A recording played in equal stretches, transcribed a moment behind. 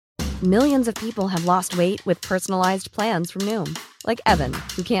Millions of people have lost weight with personalized plans from Noom. Like Evan,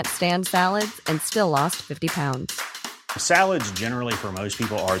 who can't stand salads and still lost 50 pounds. Salads generally for most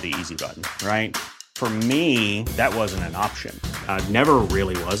people are the easy button, right? For me, that wasn't an option. I never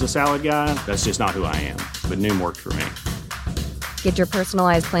really was a salad guy. That's just not who I am. But Noom worked for me. Get your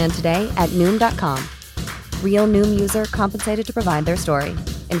personalized plan today at Noom.com. Real Noom user compensated to provide their story.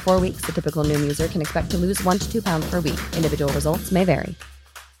 In 4 weeks, the typical Noom user can expect to lose 1 to 2 pounds per week. Individual results may vary.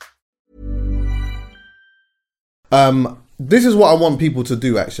 This is what I want people to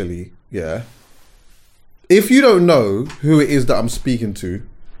do, actually. Yeah. If you don't know who it is that I'm speaking to,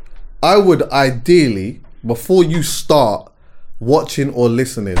 I would ideally, before you start watching or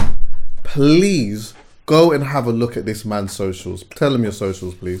listening, please go and have a look at this man's socials. Tell him your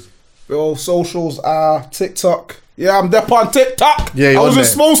socials, please. Your socials are TikTok. Yeah, I'm there on TikTok. Yeah, I wasn't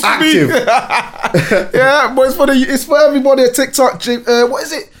supposed to be. Yeah, but it's for everybody at TikTok. What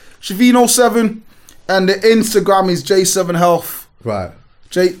is it? Shavino7, and the Instagram is J7Health. Right.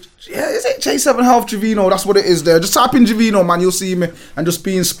 Is it J7 Health Javino? That's what it is there. Just type in Javino, man. You'll see me. And just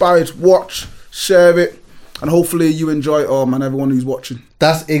be inspired. Watch, share it. And hopefully you enjoy it, man, everyone who's watching.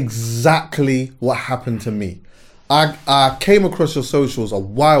 That's exactly what happened to me. I came across your socials a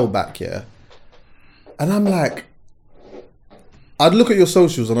while back, yeah. And I'm like, I'd look at your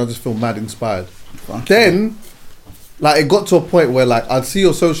socials and I just feel mad inspired. Then, like, it got to a point where, like, I'd see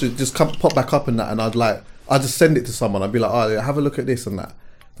your socials just pop back up and that, and I'd just send it to someone. I'd be like, oh, yeah, have a look at this and that.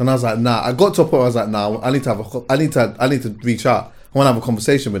 And I was like, nah. I got to a point where I was like, nah. I need to reach out. I want to have a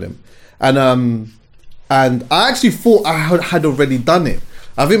conversation with him. And I actually thought I had already done it.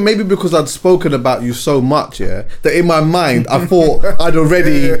 I think maybe because I'd spoken about you so much, yeah, that in my mind I thought I'd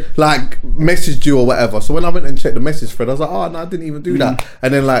already like messaged you or whatever. So when I went and checked the message thread, I was like, oh no, I didn't even do that.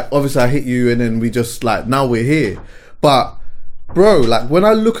 And then like obviously I hit you, and then we just like now we're here. But bro, like when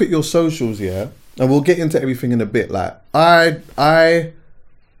I look at your socials, yeah, and we'll get into everything in a bit. Like I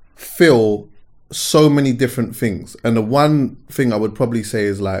feel so many different things, and the one thing I would probably say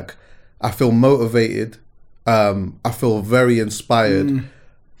is like I feel motivated. I feel very inspired.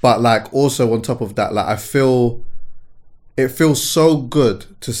 But like also on top of that, like it feels so good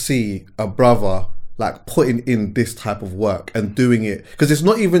to see a brother like putting in this type of work and doing it, because it's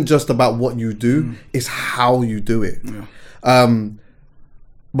not even just about what you do, it's how you do it.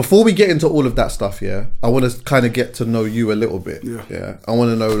 Before we get into all of that stuff, yeah, I want to kind of get to know you a little bit. Yeah, I want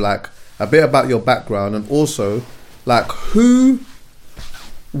to know like a bit about your background, and also like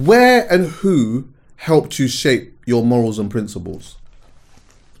where and who helped you shape your morals and principles.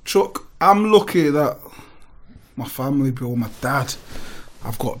 Chuck, I'm lucky that my family, bro, my dad,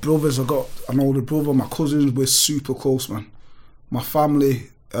 I've got brothers, I've got an older brother, my cousins, we're super close, man. My family,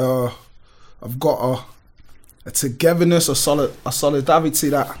 I've got a togetherness, a solidarity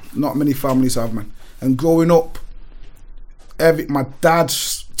that not many families have, man. And growing up, my dad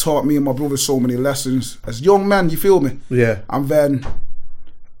taught me and my brother so many lessons. As young men, you feel me? Yeah. And then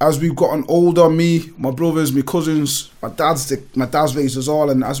as we've gotten older, me, my brothers, my cousins, my dad's raised us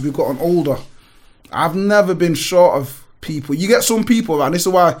all, and as we've gotten older, I've never been short of people. You get some people, and this is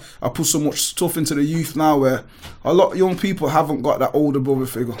why I put so much stuff into the youth now, where a lot of young people haven't got that older brother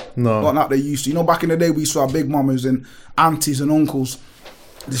figure. No. Not that they used to. You know, back in the day, we used to have big mamas and aunties and uncles.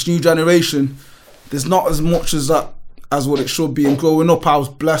 This new generation, there's not as much as that as what it should be. And growing up, I was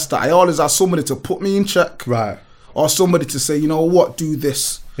blessed that I always had somebody to put me in check. Right. Or somebody to say, you know what, do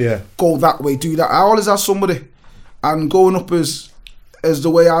this. Yeah. Go that way, do that. I always had somebody. And growing up as the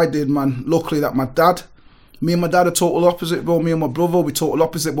way I did, man, luckily that me and my dad are total opposite, bro. Me and my brother, we total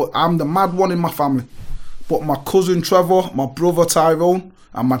opposite, but I'm the mad one in my family. But my cousin Trevor, my brother Tyrone,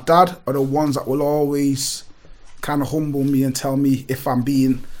 and my dad are the ones that will always kind of humble me and tell me if I'm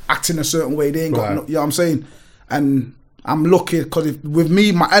acting a certain way. They ain't got no, you know what I'm saying? And I'm lucky because with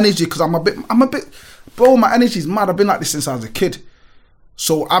me, my energy, because I'm a bit, bro, my energy's mad. I've been like this since I was a kid.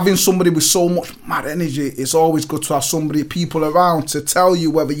 So having somebody with so much mad energy, it's always good to have people around to tell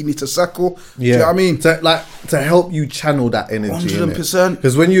you whether you need to settle. Yeah. Do you know what I mean? To help you channel that energy. 100%.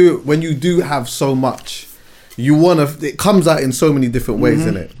 Because when you do have so much, it comes out in so many different ways,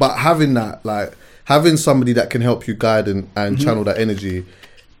 innit? But having somebody that can help you guide and channel that energy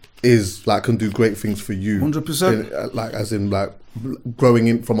is like can do great things for you. 100%. Like as in like growing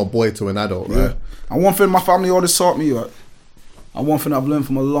in from a boy to an adult, right? Yeah. And one thing my family always taught me, right? And one thing I've learned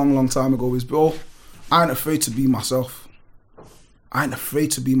from a long, long time ago is, bro, I ain't afraid to be myself. I ain't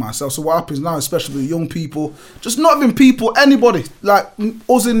afraid to be myself. So what happens now, especially with young people, just not even people, anybody, like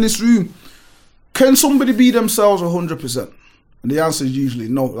us in this room, can somebody be themselves 100%? And the answer is usually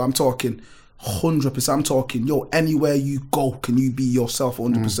no. I'm talking 100%. I'm talking, yo, anywhere you go, can you be yourself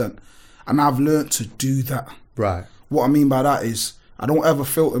 100%? And I've learned to do that. Right. What I mean by that is, I don't ever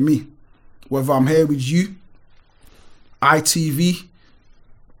filter me. Whether I'm here with you, ITV,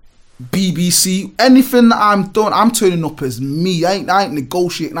 BBC, anything that I'm doing, I'm turning up as me. I ain't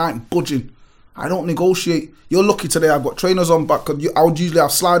negotiating, I ain't budging. I don't negotiate. You're lucky today I've got trainers on, but I would usually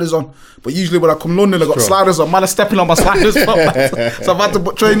have sliders on. But usually when I come London, I've got sliders on. Man, I'm stepping on my sliders. So I've had to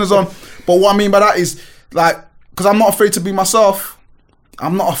put trainers on. But what I mean by that is, like, because I'm not afraid to be myself.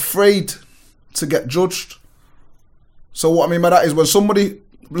 I'm not afraid to get judged. So what I mean by that is when a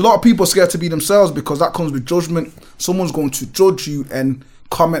lot of people are scared to be themselves because that comes with judgment. Someone's going to judge you and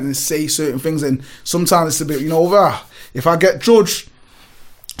comment and say certain things, and sometimes it's a bit, if I get judged,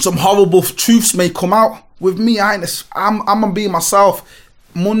 some horrible truths may come out. With me, I'm gonna be myself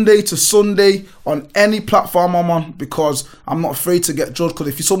Monday to Sunday on any platform I'm on, because I'm not afraid to get judged. Because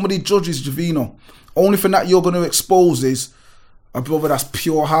if somebody judges Javino, only thing that you're going to expose is a brother that's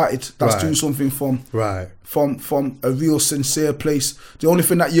pure-hearted, that's doing something from a real sincere place. The only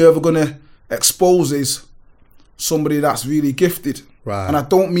thing that you're ever going to expose is somebody that's really gifted. Right. And I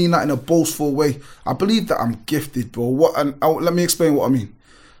don't mean that in a boastful way. I believe that I'm gifted, bro. Let me explain what I mean.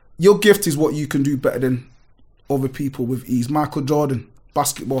 Your gift is what you can do better than other people with ease. Michael Jordan,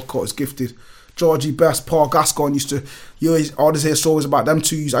 basketball court, is gifted. Georgie Best, Paul Gascoigne you always hear stories about them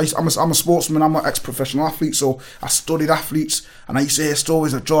two. I'm a sportsman, I'm an ex-professional athlete, so I studied athletes, and I used to hear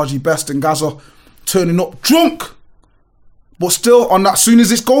stories of Georgie Best and Gaza turning up drunk. But still, on that, soon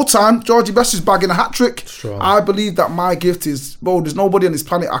as it's go time, Georgie Best is bagging a hat-trick. Sure. I believe that my gift is, bro, there's nobody on this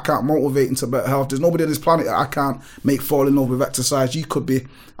planet I can't motivate into better health. There's nobody on this planet that I can't make fall in love with exercise. You could be.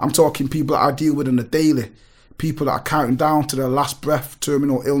 I'm talking people that I deal with on a daily. People that are counting down to their last breath,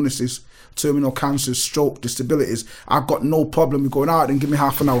 terminal illnesses, terminal cancers, stroke, disabilities. I've got no problem with going out and give me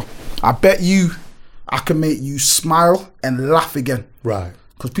half an hour. I bet you I can make you smile and laugh again. Right.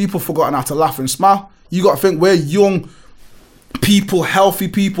 Because people forgotten how to laugh and smile. You got to think we're young people, healthy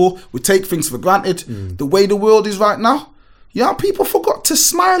people, we take things for granted. The way the world is right now, people forgot to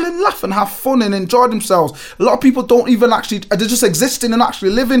smile and laugh and have fun and enjoy themselves. A lot of people don't even actually, they're just existing and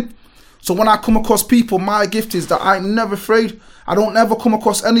actually living. So when I come across people, my gift is that I'm never afraid. I don't ever come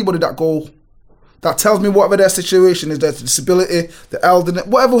across anybody that tells me whatever their situation is, their disability, the elderly,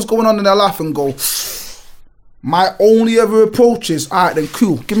 whatever's going on in their life, and go, my only ever approach is, all right then,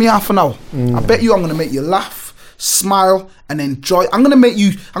 cool, give me half an hour. I bet you I'm going to make you laugh, smile, and enjoy. I'm going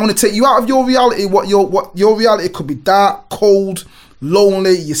to take you out of your reality. What your reality could be dark, cold,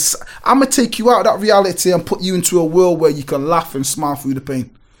 lonely. I'm going to take you out of that reality and put you into a world where you can laugh and smile through the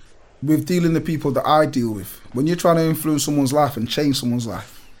pain. With dealing with the people that I deal with, when you're trying to influence someone's life and change someone's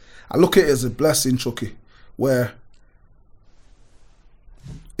life, I look at it as a blessing, Chucky, where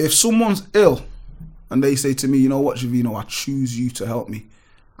if someone's ill and they say to me, you know what, Javino, I choose you to help me.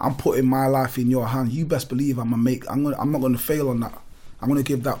 I'm putting my life in your hand. You best believe I'm not going to fail on that. I'm going to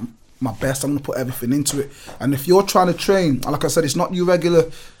give that my best. I'm going to put everything into it. And if you're trying to train, like I said, it's not your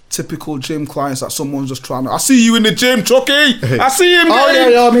regular typical gym clients that someone's just trying to, I see you in the gym, Chucky. I see him.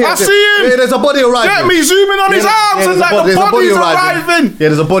 I'm here. I see him. Yeah, there's a body arriving. Get me zooming on his arms and like the body's arriving. Yeah,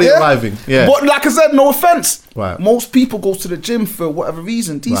 there's a body arriving. Yeah. But like I said, no offense. Right. Most people go to the gym for whatever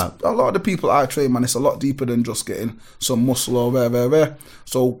reason. A lot of the people I train, man, it's a lot deeper than just getting some muscle or whatever.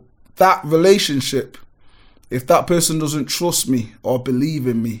 So that relationship, if that person doesn't trust me or believe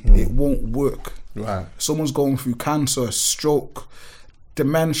in me, it won't work. Right. Someone's going through cancer, stroke,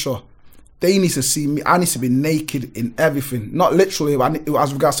 dementia, they need to see me. I need to be naked in everything, not literally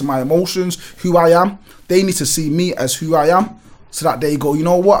as regards to my emotions, who I am. They need to see me as who I am, so that they go, you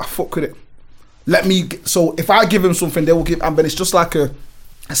know what, I fuck with it. So if I give them something, they will give, and then it's just like a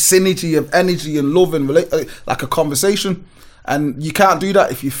synergy of energy and love and like a conversation. And you can't do that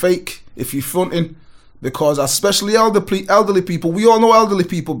if you're fake, if you're fronting. Because especially elderly people, we all know elderly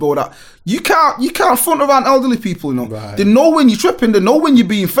people, bro, that you can't front around elderly people, you know. Right. They know when you're tripping, they know when you're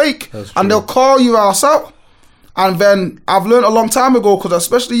being fake, and they'll call your ass out. And then I've learned a long time ago, because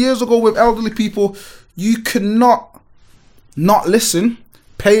especially years ago with elderly people, you cannot not listen,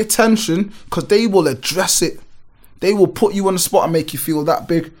 pay attention, because they will address it. They will put you on the spot and make you feel that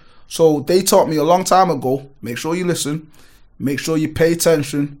big. So they taught me a long time ago, make sure you listen, make sure you pay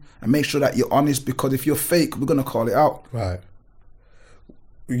attention, and make sure that you're honest, because if you're fake, we're going to call it out. Right.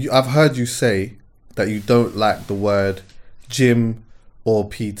 I've heard you say that you don't like the word gym or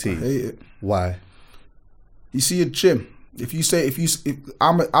PT. I hate it. Why? You see a gym. I've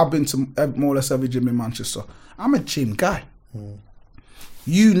been to more or less every gym in Manchester. I'm a gym guy.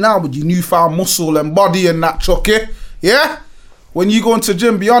 You now with your newfound muscle and body and that, Chucky, yeah? when you go into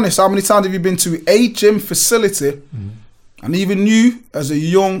gym, be honest, how many times have you been to a gym facility? And even you, as a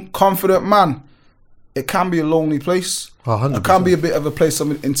young, confident man, it can be a lonely place. 100%. It can be a bit of a place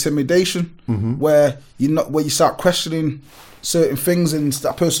of intimidation, where you start questioning certain things, and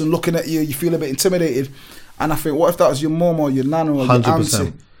that person looking at you, you feel a bit intimidated. And I think, what if that was your mum or your nana or 100%. Your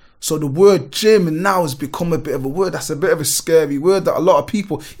auntie? So the word gym now has become a bit of a word that's a bit of a scary word that a lot of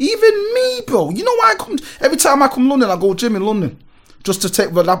people, even me, bro. You know why every time I come London, I go gym in London, just to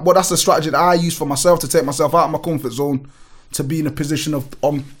take. But that's the strategy that I use for myself, to take myself out of my comfort zone, to be in a position of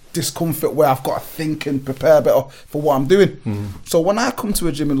discomfort where I've got to think and prepare better for what I'm doing. So when I come to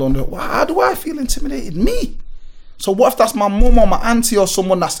a gym in London, how do I feel intimidated? Me. So what if that's my mum or my auntie or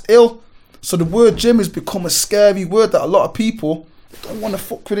someone that's ill? So the word gym has become a scary word that a lot of people don't want to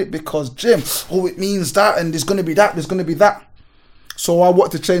fuck with it, because gym, it means that, and there's going to be that, there's going to be that. So I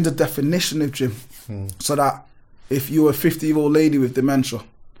want to change the definition of gym, so that if you're a 50-year-old lady with dementia,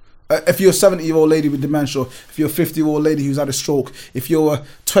 if you're a 70-year-old lady with dementia, if you're a 50-year-old lady who's had a stroke, if you're a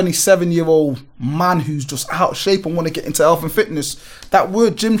 27-year-old man who's just out of shape and want to get into health and fitness, that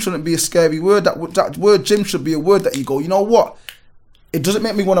word gym shouldn't be a scary word. That word gym should be a word that you go, you know what? It doesn't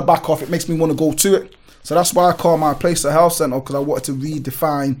make me want to back off. It makes me want to go to it. So that's why I call my place a health centre, because I wanted to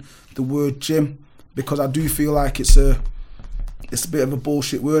redefine the word gym, because I do feel like it's a bit of a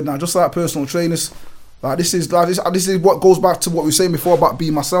bullshit word now. Just like personal trainers, this is what goes back to what we were saying before about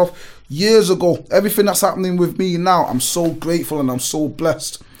being myself. Years ago, everything that's happening with me now, I'm so grateful and I'm so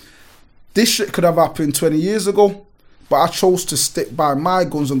blessed. This shit could have happened 20 years ago, but I chose to stick by my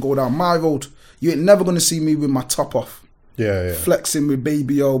guns and go down my road. You ain't never going to see me with my top off. Yeah. Flexing with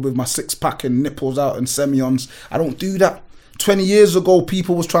baby O, with my 6-pack and nipples out and semi-ons. I don't do that. 20 years ago,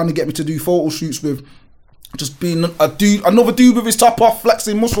 people was trying to get me to do photo shoots with just being another dude with his top off,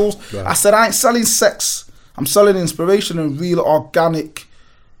 flexing muscles. Right. I said, I ain't selling sex. I'm selling inspiration and real organic,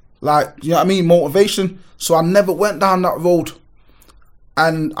 you know what I mean, motivation. So I never went down that road.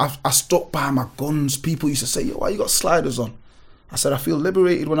 And I stuck by my guns. People used to say, yo, why you got sliders on? I said, I feel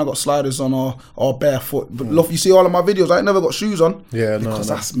liberated when I got sliders on or barefoot. But look, you see all of my videos, I ain't never got shoes on. Yeah, because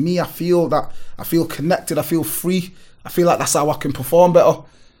that's me. I feel connected. I feel free. I feel like that's how I can perform better.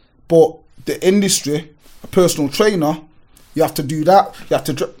 But the industry, a personal trainer, you have to do that. You have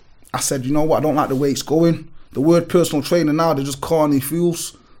to. I said, you know what? I don't like the way it's going. The word personal trainer now, they're just corny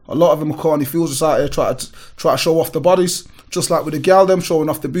fools. A lot of them are corny fools just out here try to show off the bodies. Just like with the gal, them showing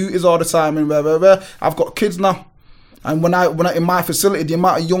off the booties all the time and where. I've got kids now. And when I in my facility, the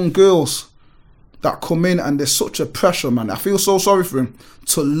amount of young girls that come in, and there's such a pressure, man. I feel so sorry for him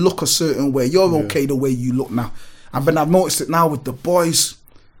to look a certain way. You're okay the way you look now. And then I've noticed it now with the boys.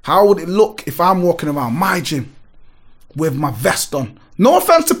 How would it look if I'm walking around my gym with my vest on? No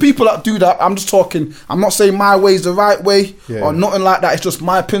offense to people that do that. I'm just talking. I'm not saying my way is the right way or nothing like that. It's just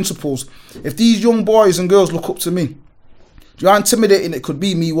my principles. If these young boys and girls look up to me, do you know how intimidating it could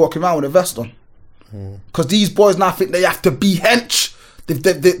be me walking around with a vest on? Because these boys now think they have to be hench.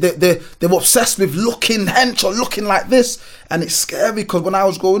 They're obsessed with looking hench or looking like this, and it's scary. Because when I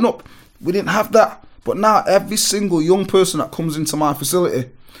was growing up, we didn't have that. But now every single young person that comes into my facility,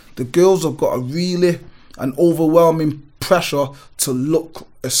 the girls have got an overwhelming pressure to look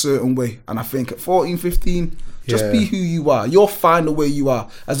a certain way. And I think at 14, 15, just be who you are. You'll find the way you are.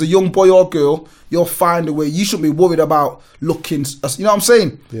 As a young boy or girl, you'll find a way. You shouldn't be worried about looking. You know what I'm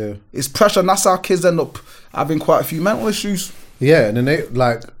saying? Yeah. It's pressure, and that's how kids end up having quite a few mental issues. Yeah, and then they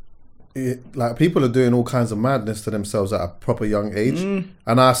like people are doing all kinds of madness to themselves at a proper young age.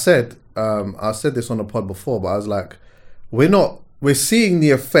 And I said this on the pod before, but I was like, we're seeing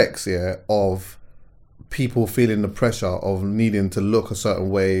the effects of people feeling the pressure of needing to look a certain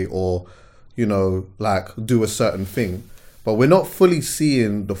way or, you know, like do a certain thing, but we're not fully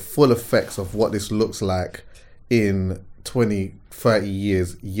seeing the full effects of what this looks like in 20, 30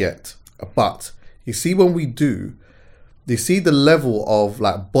 years yet. But you see, when we do, you see the level of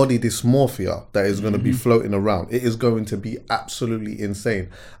like body dysmorphia that is going to be floating around. It is going to be absolutely insane.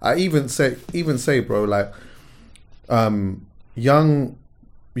 I even say, bro, like young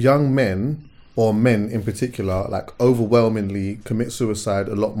men, or men in particular, like overwhelmingly commit suicide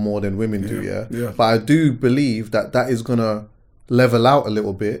a lot more than women do. Yeah. But I do believe that is gonna level out a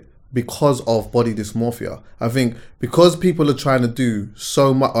little bit because of body dysmorphia. I think because people are trying to do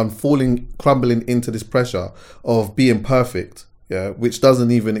so much and crumbling into this pressure of being perfect, which doesn't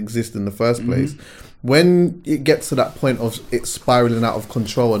even exist in the first place. When it gets to that point of it spiraling out of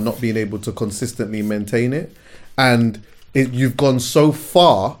control and not being able to consistently maintain it, and you've gone so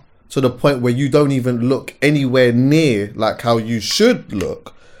far to the point where you don't even look anywhere near like how you should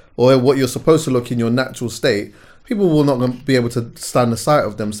look or what you're supposed to look in your natural state, people will not gonna be able to stand the sight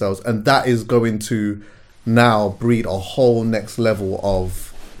of themselves, and that is going to now breed a whole next level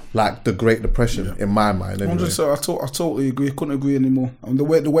of like the Great Depression in my mind. Anyway. 100%. I totally agree. Couldn't agree anymore. And the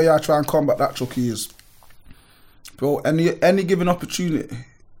way I try and combat that, Chucky, is, bro, any given opportunity,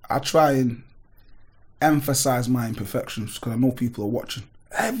 I try and emphasize my imperfections because I know people are watching.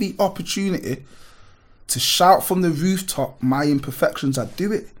 Every opportunity to shout from the rooftop my imperfections, I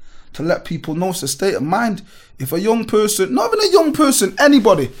do it to let people know it's a state of mind. If a young person, not even a young person,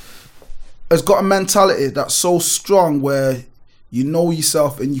 anybody has got a mentality that's so strong where you know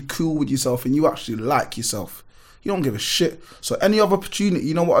yourself and you're cool with yourself and you actually like yourself, you don't give a shit. So any other opportunity,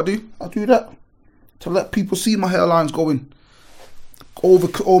 you know what I do? I do that to let people see my hairlines going.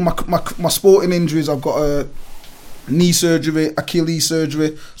 Over all my sporting injuries, I've got a knee surgery, Achilles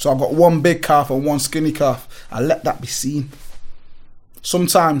surgery, so I've got one big calf and one skinny calf. I let that be seen.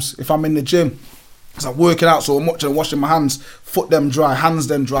 Sometimes if I'm in the gym, because I'm working out so much and washing my hands, foot them dry, hands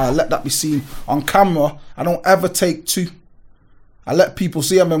them dry, I let that be seen. On camera, I don't ever take two. I let people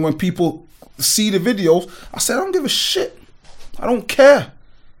see them, and when people see the videos, I say I don't give a shit. I don't care,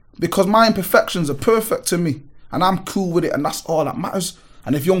 because my imperfections are perfect to me and I'm cool with it, and that's all that matters.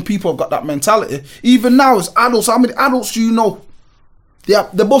 And if young people have got that mentality, even now as adults, how many adults do you know?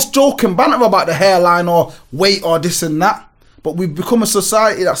 They're both joking, banter about the hairline or weight or this and that. But we've become a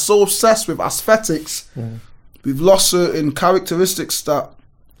society that's so obsessed with aesthetics. We've lost certain characteristics that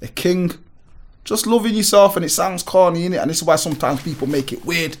a king, just loving yourself, and it sounds corny, innit? And this is why sometimes people make it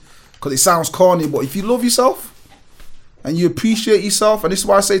weird, because it sounds corny. But if you love yourself and you appreciate yourself, and this is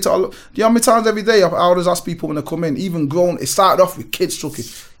why I say to all, do you know how many times every day I always ask people when they come in, even grown, it started off with kids, Chucky.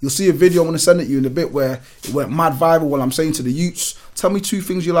 You'll see a video, I'm going to send it you in a bit, where it went mad viral while I'm saying to the youths, tell me 2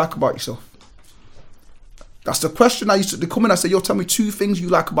 things you like about yourself. That's the question they come in, I say, yo, tell me 2 things you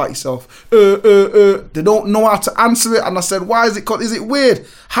like about yourself. They don't know how to answer it, and I said, why is it weird?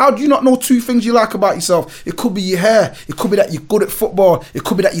 How do you not know 2 things you like about yourself? It could be your hair, it could be that you're good at football, it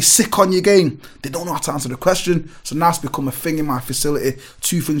could be that you're sick on your game. They don't know how to answer the question, so now it's become a thing in my facility,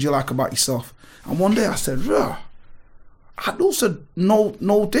 2 things you like about yourself. And one day I said, adults are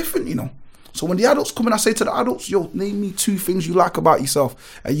no different, you know. So when the adults come in, I say to the adults, yo, name me 2 things you like about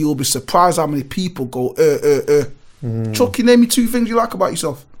yourself. And you'll be surprised how many people go, Chucky, name me 2 things you like about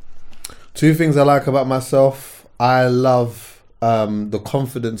yourself. 2 things I like about myself. I love the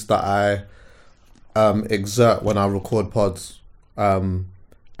confidence that I exert when I record pods. And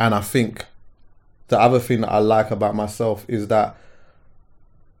I think the other thing that I like about myself is that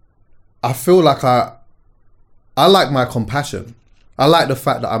I feel like I like my compassion. I like the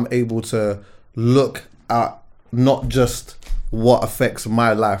fact that I'm able to look at not just what affects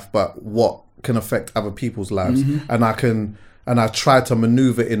my life, but what can affect other people's lives. And I try to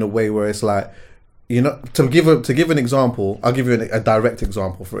maneuver in a way where it's like, you know, to give an example, I'll give you a direct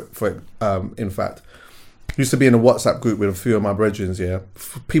example for in fact. Used to be in a WhatsApp group with a few of my brethren,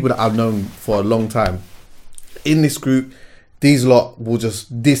 people that I've known for a long time. In this group, these lot will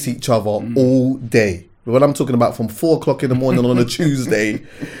just diss each other all day. When I'm talking about from 4:00 in the morning on a Tuesday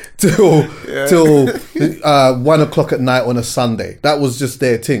till 1 o'clock at night on a Sunday. That was just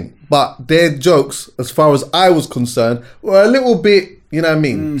their thing. But their jokes, as far as I was concerned, were a little bit, you know what I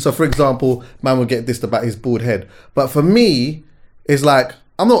mean? So for example, man would get dissed about his bald head. But for me, it's like,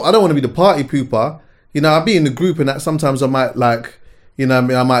 I don't want to be the party pooper. You know, I'll be in the group and that sometimes I might like, you know what I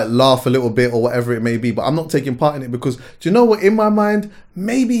mean, I might laugh a little bit or whatever it may be, but I'm not taking part in it because, do you know what, in my mind,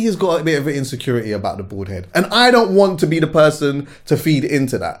 maybe he's got a bit of an insecurity about the bald head. And I don't want to be the person to feed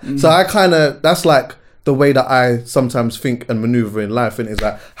into that. So I kind of, that's like the way that I sometimes think and maneuver in life. And it's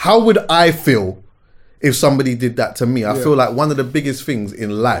like, how would I feel if somebody did that to me? I feel like one of the biggest things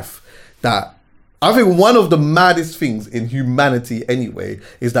in life that, I think one of the maddest things in humanity anyway,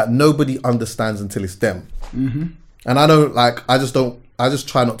 is that nobody understands until it's them. And I don't like, I just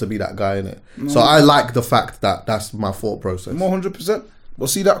try not to be that guy, innit? So I like the fact that that's my thought process. 100%. Well,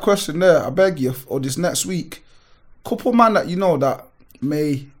 see that question there, I beg you, or this next week, couple man that you know that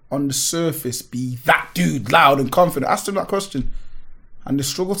may on the surface be that dude, loud and confident, ask them that question and they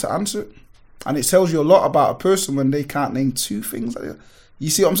struggle to answer it. And it tells you a lot about a person when they can't name 2 things. You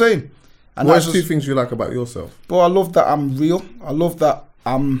see what I'm saying? And what's 2 things you like about yourself? Bro, I love that I'm real. I love that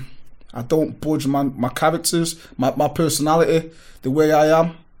I don't budge my characters, my personality, the way I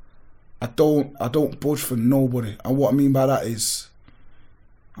am. I don't budge for nobody. And what I mean by that is,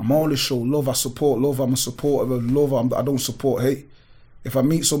 I'm always show love. I support love. I'm a supporter of love. I don't support hate. If I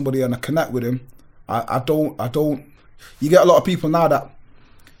meet somebody and I connect with him, I don't. You get a lot of people now that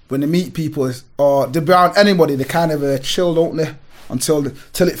when they meet people or they're around anybody, they kind of chill, don't they?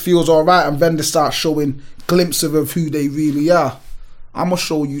 Till it feels all right, and then they start showing glimpses of who they really are. I'm going to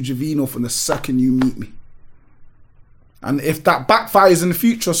show you Javino from the second you meet me. And if that backfires in the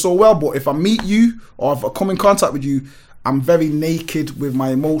future, so well. But if I meet you or if I come in contact with you, I'm very naked with my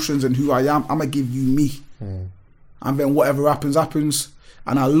emotions and who I am. I'm going to give you me. And then whatever happens, happens.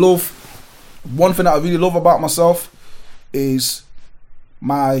 And I love, one thing that I really love about myself is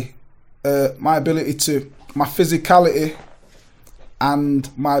my ability to, my physicality and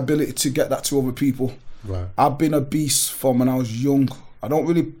my ability to get that to other people. Right. I've been a beast from when I was young. I don't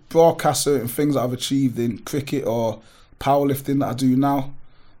really broadcast certain things that I've achieved in cricket or powerlifting that I do now,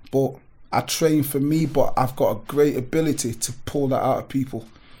 but I train for me, but I've got a great ability to pull that out of people.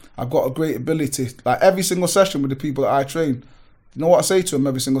 I've got a great ability, like every single session with the people that I train, you know what I say to them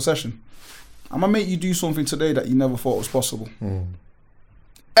every single session? I'm going to make you do something today that you never thought was possible.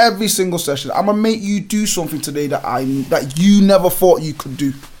 Every single session, I'm going to make you do something today that you never thought you could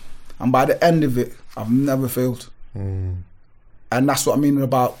do. And by the end of it, I've never failed. And that's what I mean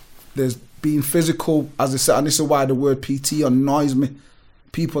about there's being physical, as I said, and this is why the word PT annoys me.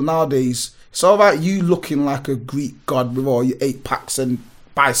 People nowadays, it's all about you looking like a Greek god with all your 8 packs and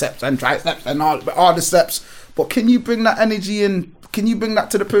biceps and triceps and all the steps. But can you bring that energy in? Can you bring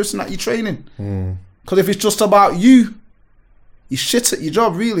that to the person that you're training? Because if it's just about you, you're shit at your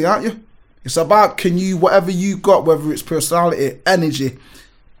job, really, aren't you? It's about, can you, whatever you got, whether it's personality, energy,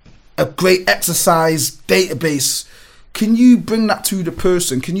 a great exercise database, can you bring that to the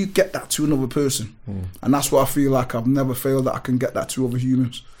person? Can you get that to another person? And that's what I feel like I've never failed, that I can get that to other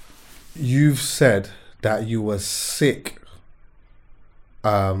humans. You've said that you were sick.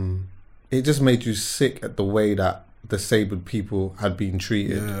 It just made you sick at the way that disabled people had been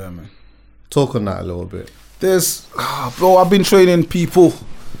treated. Yeah, man. Talk on that a little bit. Bro, I've been training people.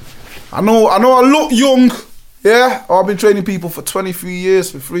 I know I look young, yeah? I've been training people for 23 years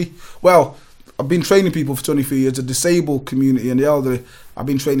for free. Well, I've been training people for 23 years, the disabled community and the elderly. I've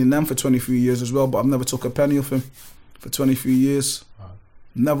been training them for 23 years as well, but I've never took a penny off him for 23 years. Wow.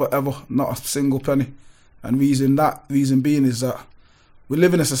 Never, ever, not a single penny. And reason being is that we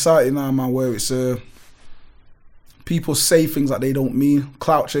live in a society now, man, where it's people say things that they don't mean.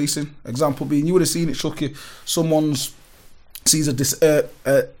 Clout chasing. Example being, you would have seen it, Chucky. Someone sees a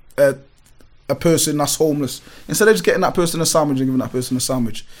person that's homeless. Instead of just getting that person a sandwich and giving that person a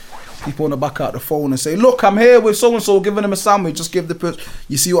sandwich, people on the back out the phone and say, look, I'm here with so-and-so, giving them a sandwich, just give the person.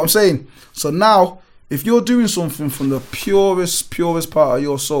 You see what I'm saying? So now, if you're doing something from the purest part of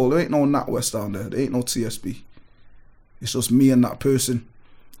your soul, there ain't no NatWest down there. There ain't no TSB. It's just me and that person.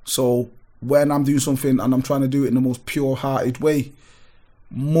 So when I'm doing something and I'm trying to do it in the most pure-hearted way,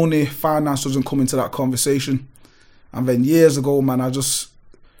 money, finance doesn't come into that conversation. And then years ago, man,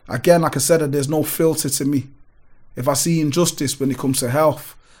 again, like I said, there's no filter to me. If I see injustice when it comes to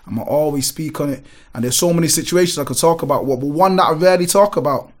health, I'm going to always speak on it. And there's so many situations I could talk about. But one that I rarely talk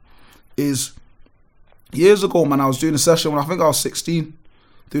about is years ago, man, I was doing a session when I think I was 16,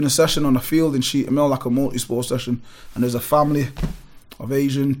 doing a session on a field in Sheet Mill, like a multi-sport session. And there's a family of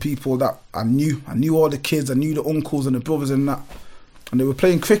Asian people that I knew. I knew all the kids. I knew the uncles and the brothers and that. And they were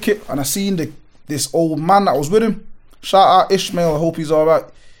playing cricket. And I seen this old man that was with him. Shout out Ishmael. I hope he's all right.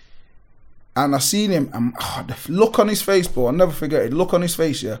 And I seen him, and the look on his face, bro, I'll never forget it. The look on his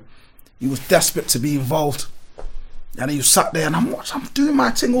face, yeah. He was desperate to be involved. And he was sat there, and I'm doing my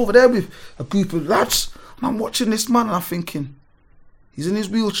thing over there with a group of lads. And I'm watching this man, and I'm thinking, he's in his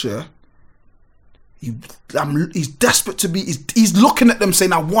wheelchair. He's desperate to be, he's looking at them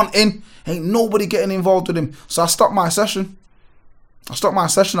saying, I want in. Ain't nobody getting involved with him. So I stopped my session. I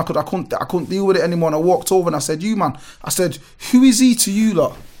couldn't deal with it anymore. And I walked over and I said, you, man. I said, who is he to you,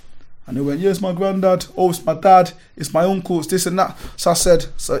 lot? And they went, yeah, it's my granddad. Oh, it's my dad. It's my uncle. It's this and that. So I said,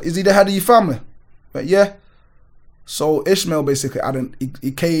 so is he the head of your family? I went, yeah. So Ishmael basically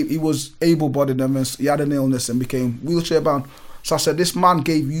he was able-bodied and he had an illness and became wheelchair-bound. So I said, this man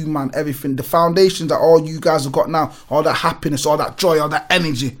gave you, man, everything. The foundation that all you guys have got now, all that happiness, all that joy, all that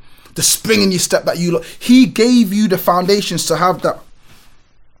energy, the spring in your step that you look. He gave you the foundations to have that.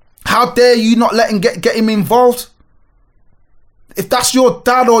 How dare you not let him get him involved? If that's your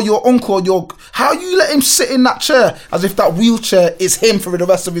dad or your uncle, how you let him sit in that chair as if that wheelchair is him for the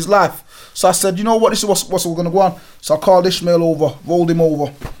rest of his life? So I said, you know what, this is what's all going to go on. So I called Ishmael over, rolled him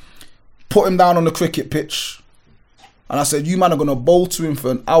over, put him down on the cricket pitch. And I said, you man are going to bowl to him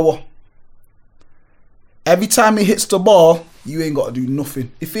for an hour. Every time he hits the ball, you ain't got to do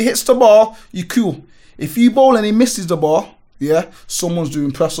nothing. If he hits the ball, you cool. If you bowl and he misses the ball, yeah, someone's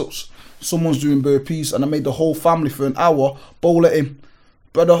doing press-ups. Someone's doing burpees, and I made the whole family for an hour bowl at him.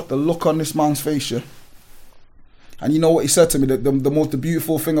 brother, the look on this man's face, yeah. And you know what he said to me? The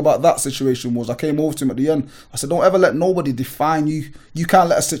beautiful thing about that situation was I came over to him at the end. I said, don't ever let nobody define you. You can't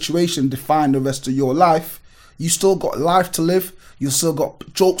let a situation define the rest of your life. You still got life to live. You still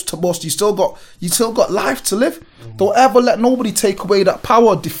got jokes to bust. You still got life to live. Don't ever let nobody take away that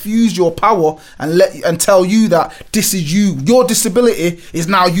power, diffuse your power, and tell you that this is you. Your disability is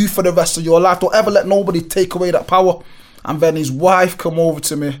now you for the rest of your life. Don't ever let nobody take away that power. And then his wife come over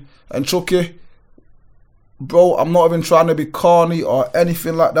to me and Chucky, bro, I'm not even trying to be corny or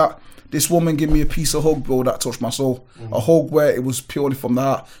anything like that. This woman gave me a piece of hug, bro, that touched my soul. A hug where it was purely from the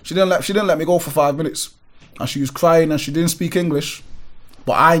heart. She didn't let me go for 5 minutes. And she was crying and she didn't speak English.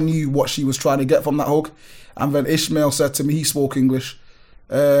 But I knew what she was trying to get from that hug. And then Ishmael said to me, he spoke English.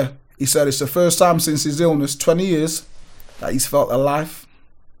 He said it's the first time since his illness, 20 years, that he's felt alive.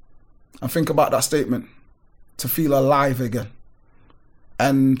 And think about that statement. To feel alive again.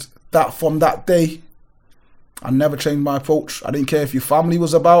 And that from that day, I never changed my approach. I didn't care if your family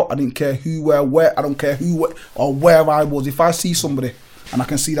was about. I didn't care who, where. I don't care who or where I was. If I see somebody and I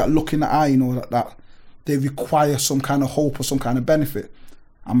can see that look in the eye, you know, that they require some kind of hope or some kind of benefit,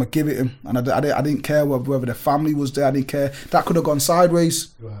 I'm going to give it him. And I didn't care whether their family was there. I didn't care. That could have gone sideways.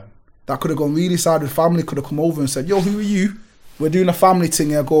 Right. That could have gone really sideways. The family could have come over and said, yo, who are you? We're doing a family thing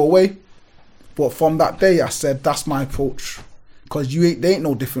here, go away. But from that day, I said, that's my approach. Because they ain't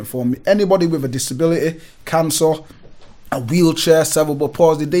no different for me. Anybody with a disability, cancer, a wheelchair, cerebral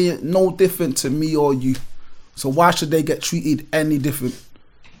palsy, they ain't no different to me or you. So why should they get treated any different?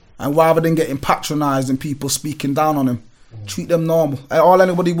 And rather than getting patronised and people speaking down on them, treat them normal. All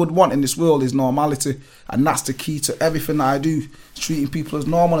anybody would want in this world is normality. And that's the key to everything that I do, treating people as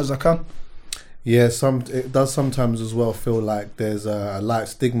normal as I can. Yeah, it does sometimes as well feel like there's a light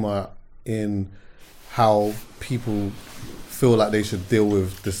stigma in how people feel like they should deal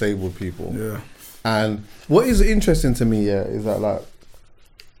with disabled people. Yeah. And what is interesting to me, is that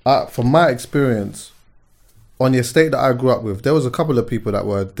like, from my experience, on the estate that I grew up with, there was a couple of people that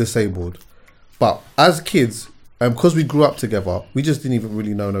were disabled. But as kids, because we grew up together, we just didn't even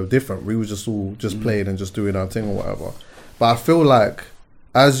really know no different. We were just all playing and just doing our thing or whatever. But I feel like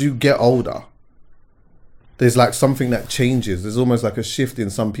as you get older, there's like something that changes. There's almost like a shift in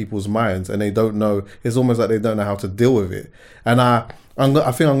some people's minds, and they don't know. It's almost like they don't know how to deal with it. And I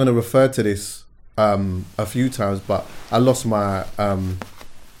think I'm going to refer to this a few times. But I lost my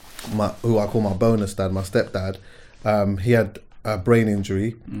who I call my bonus dad, my stepdad. He had a brain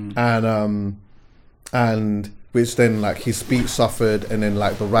injury, and which then like his speech suffered, and then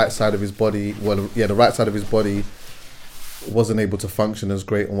like the right side of his body, the right side of his body wasn't able to function as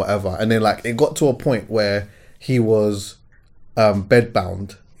great and whatever. And then like it got to a point where he was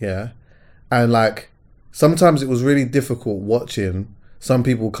bedbound, and like sometimes it was really difficult watching some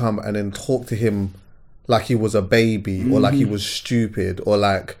people come and then talk to him like he was a baby, or like he was stupid, or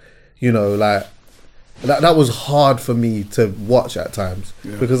like, you know, like that was hard for me to watch at times,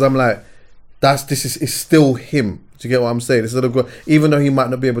 because I'm like, it's still him. Do you get what I'm saying? Even though he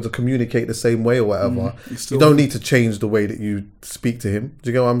might not be able to communicate the same way or whatever, you don't need to change the way that you speak to him. Do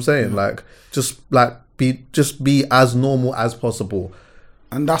you get what I'm saying? Like, just be as normal as possible.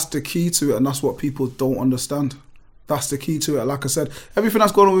 And that's the key to it, and that's what people don't understand. That's the key to it. Like I said, everything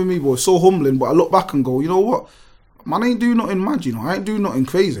that's going on with me, boy, is so humbling, but I look back and go, you know what? Man, I ain't doing nothing mad, you know. I ain't doing nothing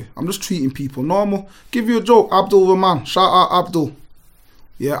crazy. I'm just treating people normal. Give you a joke, Abdul Rahman. Shout out Abdul.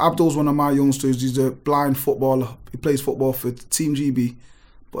 Yeah, Abdul's one of my youngsters. He's a blind footballer. He plays football for Team GB,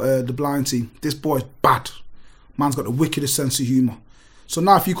 but the blind team. This boy's bad. Man's got the wickedest sense of humour. So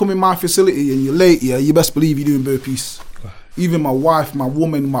now if you come in my facility and you're late, you best believe you're doing burpees. Even my wife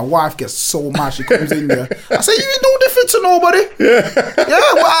gets so mad. She comes in there. I say, you ain't no different to nobody.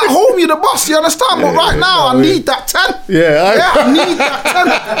 Yeah, well, at home you're the boss, you understand? But right now, I need that 10. I need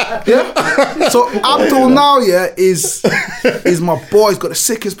that 10. Yeah. So Abdul now, is my boy. He's got the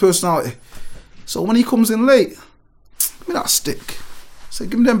sickest personality. So when he comes in late, give me that stick. I say,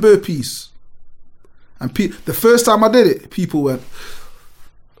 give me them burpees. And the first time I did it, people went,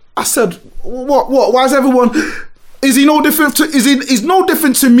 I said, what? Why is everyone... Is he no different to? He's no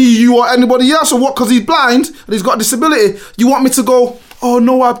different to me, you, or anybody else, or what? Because he's blind and he's got a disability. You want me to go? Oh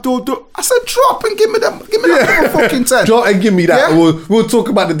no, Abdul. I said, drop and give me that fucking 10. Drop and give me that. Yeah? We'll talk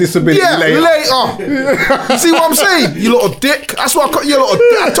about the disability later. You see what I'm saying? You little dick. That's what I got. You little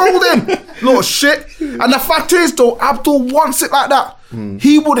dick. I told him, little shit. And the fact is, though, Abdul wants it like that.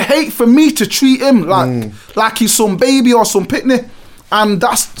 He would hate for me to treat him like he's some baby or some picnic, and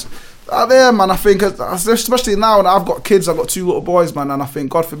that's. There, man, I think, especially now, and I've got kids, I've got 2 little boys, man, and I think,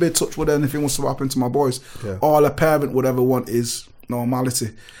 God forbid, touch wood, anything was to happen to my boys, all a parent would ever want is normality.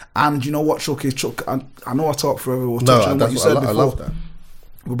 And you know what, Chucky? I know I talk forever. We'll No, touch on what you said before. I love that.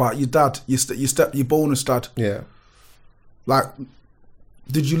 About your dad, your bonus dad. Yeah. Like,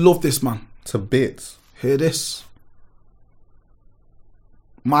 did you love this man? To bits. Hear this.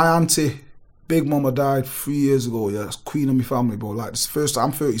 My auntie, Big Mama, died 3 years ago. Yeah, that's queen of my family, bro. Like, this first time,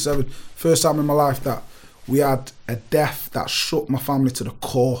 I'm 37. First time in my life that we had a death that shook my family to the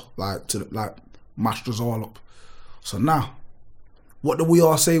core, like mashed us all up. So now, what do we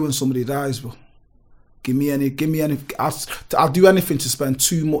all say when somebody dies, bro? Give me any. I'll do anything to spend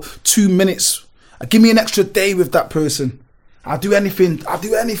 2 minutes. Give me an extra day with that person. I'll do anything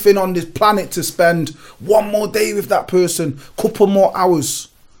on this planet to spend one more day with that person, couple more hours.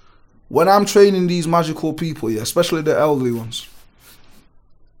 When I'm training these magical people, yeah, especially the elderly ones,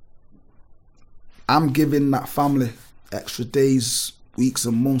 I'm giving that family extra days, weeks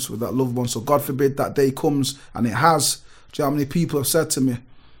and months with that loved one. So God forbid that day comes, and it has. Do you know how many people have said to me,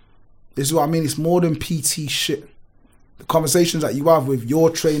 this is what I mean, it's more than PT shit. The conversations that you have with your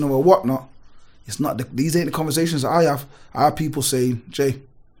trainer or whatnot, it's not these ain't the conversations that I have. I have people saying, Jay,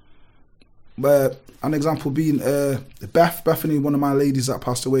 an example being Bethany, one of my ladies that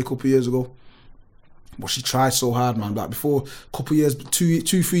passed away a couple of years ago. But she tried so hard, man. Like before, a couple of years,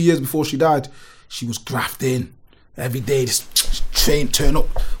 3 years before she died, she was grafting every day. Just turn up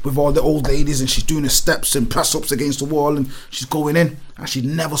with all the old ladies, and she's doing the steps and press ups against the wall, and she's going in, and she'd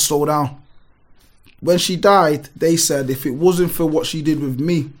never slow down. When she died, they said if it wasn't for what she did with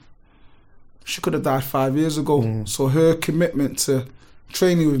me, she could have died 5 years ago. So her commitment to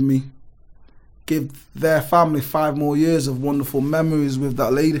training with me give their family 5 more years of wonderful memories with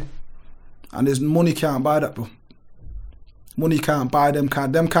that lady. And there's money can't buy that, bro. Money can't buy them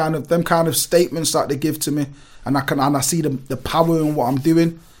kind of statements that they give to me, and I see the power in what I'm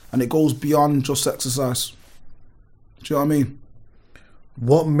doing, and it goes beyond just exercise. Do you know what I mean?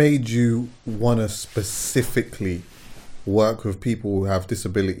 What made you want to specifically work with people who have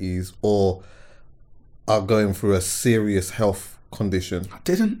disabilities or are going through a serious health condition? I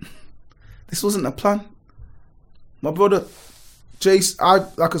didn't. This wasn't a plan. My brother, Jace,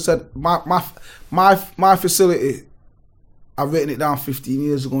 like I said, my facility, I've written it down 15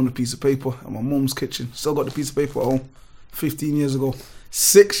 years ago on a piece of paper in my mum's kitchen. Still got the piece of paper at home. 15 years ago.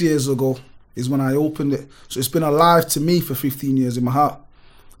 6 years ago is when I opened it. So it's been alive to me for 15 years in my heart.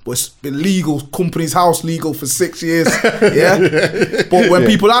 But it's been legal, company's house legal for 6 years. Yeah? But when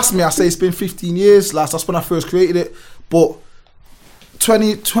people ask me, I say it's been 15 years. That's when I first created it. But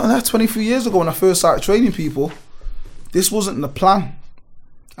 23 years ago when I first started training people, this wasn't the plan.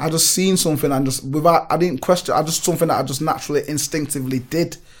 I just seen something and I didn't question. Something that I just naturally, instinctively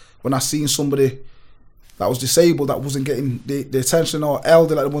did when I seen somebody that was disabled, that wasn't getting the attention, or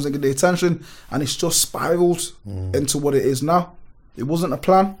elder that wasn't getting the attention, and it's just spiraled into what it is now. It wasn't a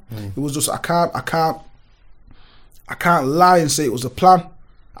plan. It was just I can't lie and say it was a plan.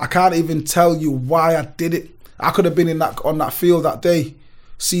 I can't even tell you why I did it. I could have been on that field that day,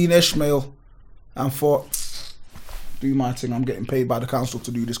 seeing Ishmael, and thought, do my thing, I'm getting paid by the council to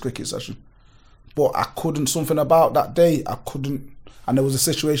do this cricket session. But I couldn't, something about that day, I couldn't. And there was a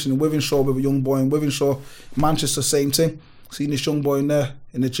situation in Wivenshaw with a young boy in Wivenshaw, Manchester, same thing. Seeing this young boy in there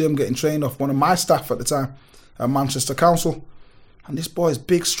in the gym getting trained off one of my staff at the time at Manchester Council. And this boy is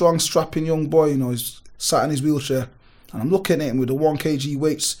big, strong, strapping young boy, you know, he's sat in his wheelchair. And I'm looking at him with the 1 kg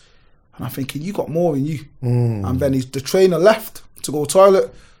weights, and I'm thinking, you got more in you. And then the trainer left to go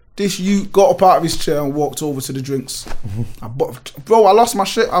toilet. This youth got up out of his chair and walked over to the drinks. Bro, I lost my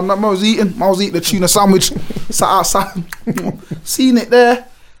shit. I was eating the tuna sandwich, sat outside, seen it there,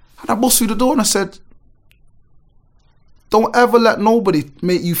 and I bust through the door and I said, don't ever let nobody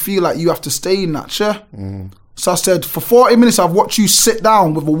make you feel like you have to stay in that chair. So I said, for 40 minutes I've watched you sit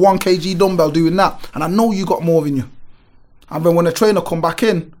down with a 1 kg dumbbell doing that, and I know you got more in you. And then when the trainer come back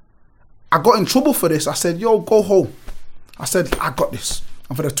in, I got in trouble for this. I said, yo, go home. I said, I got this.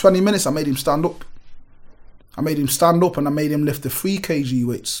 And for the 20 minutes, I made him stand up. And I made him lift the 3 kg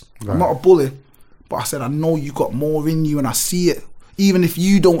weights. Right. I'm not a bully, but I said, I know you got more in you and I see it, even if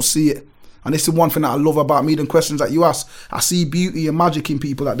you don't see it. And this is one thing that I love about me, the questions that you ask. I see beauty and magic in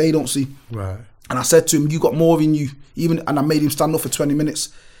people that they don't see. Right. And I said to him, you got more in you. And I made him stand up for 20 minutes.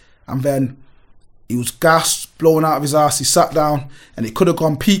 And then he was gassed, blowing out of his ass. He sat down and it could have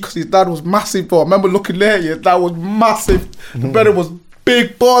gone peak because his dad was massive, bro. I remember looking there, his dad was massive. The brother was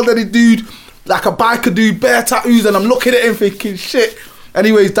big, bald-headed dude, like a biker dude, bare tattoos, and I'm looking at him thinking, shit.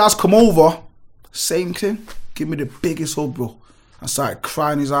 Anyways, dad's come over, same thing, give me the biggest hug, bro. I started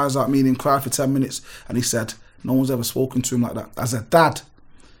crying his eyes out, me and him cried for 10 minutes, and he said, no one's ever spoken to him like that. As a dad,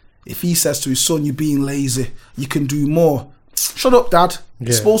 if he says to his son, you're being lazy, you can do more, shut up, Dad. Yeah.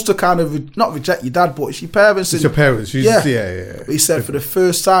 You're supposed to kind of not reject your dad, but it's your parents. It's your parents. Yeah. But he said for the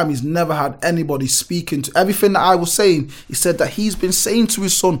first time he's never had anybody speaking to everything that I was saying. He said that he's been saying to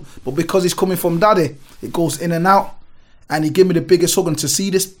his son, but because he's coming from daddy, it goes in and out. And he gave me the biggest hug, and to see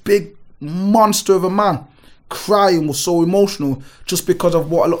this big monster of a man crying was so emotional just because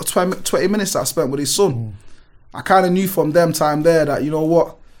of what a lot of 20 minutes that I spent with his son. I kind of knew from them time there that, you know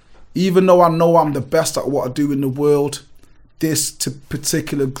what, even though I know I'm the best at what I do in the world, this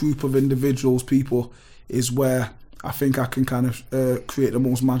particular group of individuals, people, is where I think I can kind of create the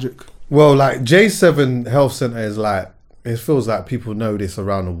most magic. Well, like J7 Health Centre is like, it feels like people know this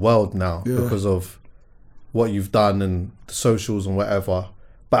around the world now because of what you've done and the socials and whatever.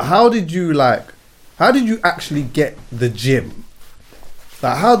 But how did you actually get the gym?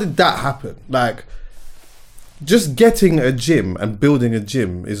 Like, how did that happen? Like, just getting a gym and building a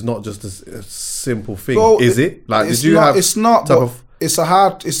gym is not just a simple thing, is it? Like, did you have? It's not. It's a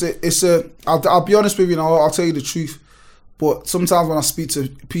hard. It's a. I'll be honest with you. I'll tell you the truth. But sometimes when I speak to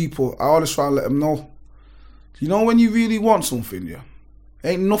people, I always try and let them know. You know, when you really want something,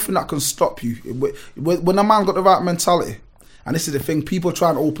 ain't nothing that can stop you. When a man got the right mentality, and this is the thing, people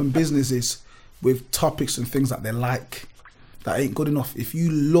try and open businesses with topics and things that they like. That ain't good enough. If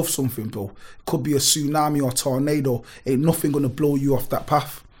you love something, bro, it could be a tsunami or a tornado, ain't nothing gonna blow you off that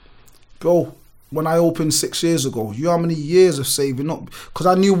path. Bro, when I opened 6 years ago, you know how many years of saving up? Because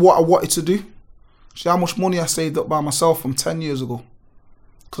I knew what I wanted to do. See how much money I saved up by myself from 10 years ago.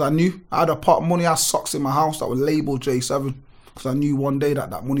 Because I knew I had a pot of money, I had socks in my house that were labelled J7. Because I knew one day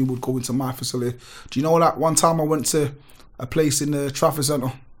that money would go into my facility. Do you know that one time I went to a place in the Trafford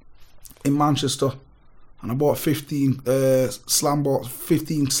Centre in Manchester, and I bought 15 slam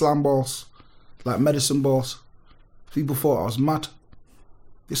balls, like medicine balls. People thought I was mad.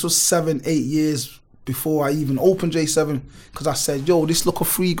 This was 7-8 years before I even opened J7, because I said, yo, this look of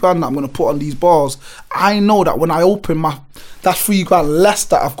 $3,000 that I'm going to put on these balls. I know that when I open that's $3,000 less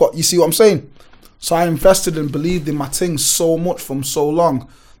that I've got. You see what I'm saying? So I invested and believed in my thing so much from so long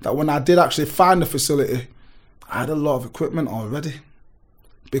that when I did actually find the facility, I had a lot of equipment already.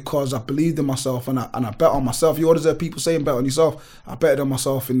 Because I believed in myself and I bet on myself. You always hear people saying bet on yourself. I betted on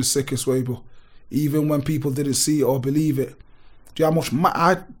myself in the sickest way, bro. Even when people didn't see it or believe it. Do you know how much I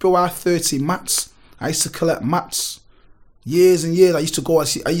had 30 mats. I used to collect mats. Years and years. I used to go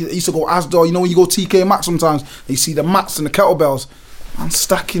Asda. You know when you go TK Maxx sometimes, and you see the mats and the kettlebells. I'm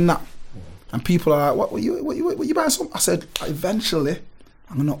stacking that. And people are like, what you buying some? I said, eventually,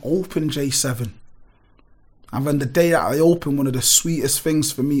 I'm going to open J7. And then the day that I opened, one of the sweetest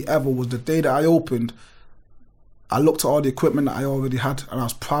things for me ever was the day that I opened, I looked at all the equipment that I already had, and I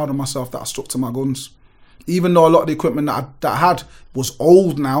was proud of myself that I stuck to my guns. Even though a lot of the equipment that I had was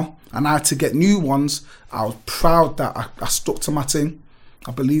old now, and I had to get new ones, I was proud that I stuck to my thing.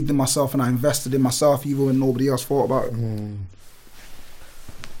 I believed in myself and I invested in myself even when nobody else thought about it.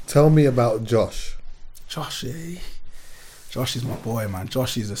 Tell me about Josh. Josh is my boy, man.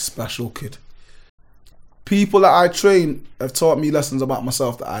 Josh is a special kid. People that I train have taught me lessons about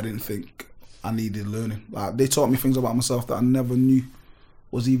myself that I didn't think I needed learning. Like, they taught me things about myself that I never knew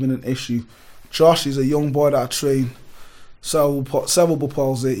was even an issue. Josh is a young boy that I train. Cerebral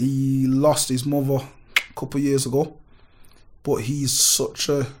palsy. He lost his mother a couple of years ago. But he's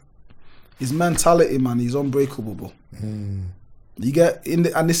his mentality, man, he's unbreakable, bro. You get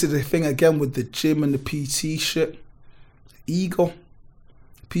and this is the thing again with the gym and the PT shit. Ego.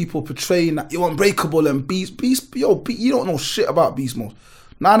 People portraying that you're unbreakable and beast. You don't know shit about beast mode.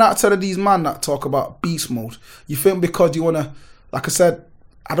 9 out of 10 of these man that talk about beast mode, you think because you want to, like I said,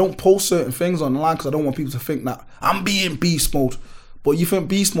 I don't post certain things online because I don't want people to think that I'm being beast mode. But you think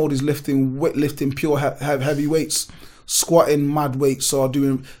beast mode is lifting pure heavy weights, squatting mad weights, or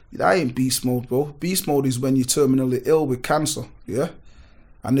doing, that ain't beast mode, bro. Beast mode is when you're terminally ill with cancer, yeah?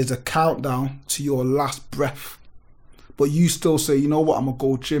 And there's a countdown to your last breath. But you still say, you know what, I'm going to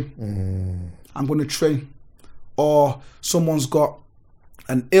go gym. I'm going to train. Or someone's got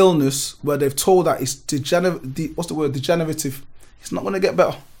an illness where they've told that it's degenerative. It's not going to get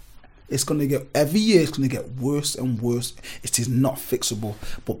better. It's going to get, every year it's going to get worse and worse. It is not fixable.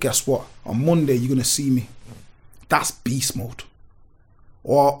 But guess what? On Monday, you're going to see me. That's beast mode.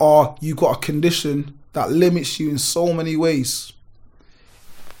 Or you got a condition that limits you in so many ways.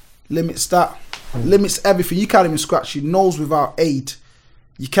 Limits that. Limits everything. You can't even scratch your nose without aid.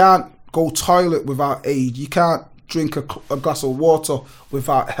 You can't go toilet without aid. You can't drink a glass of water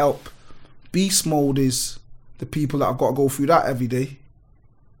without help. Beast mode is the people that have got to go through that every day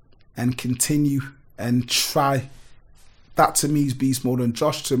and continue and try. That to me is beast mode. And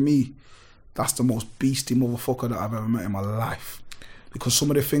Josh, to me, that's the most beastie motherfucker that I've ever met in my life. Because some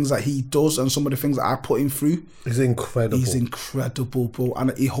of the things that he does and some of the things that I put him through, He's incredible. He's incredible, bro,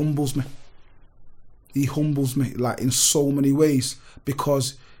 and he humbles me. He humbles me like in so many ways,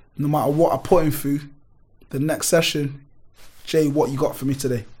 because no matter what I put him through, the next session, Jay, what you got for me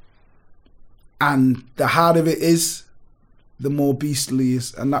today? And the harder it is, the more beastly he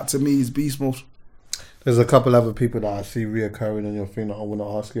is, and that to me is beast mode. There's a couple other people that I see reoccurring on your thing that I want to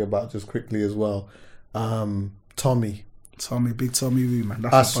ask you about just quickly as well. Tommy, big Tommy Roo, man.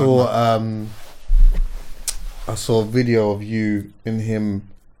 I saw a video of you and him,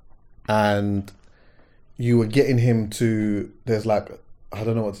 and you were getting him to. There's like, I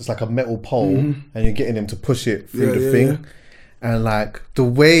don't know what it's like, a metal pole, and you're getting him to push it through the thing. Yeah. And like the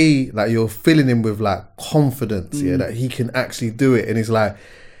way like you're filling him with like confidence, that he can actually do it. And he's like,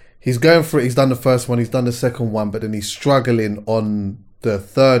 he's going for it. He's done the first one, he's done the second one, but then he's struggling on the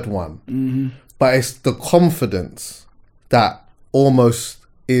third one. But it's the confidence that almost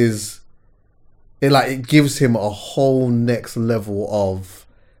is, it gives him a whole next level of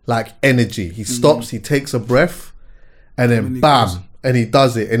like energy. He stops, he takes a breath, and then bam, and he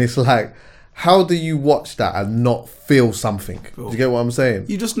does it. And it's like, how do you watch that and not feel something? Bro, do you get what I'm saying?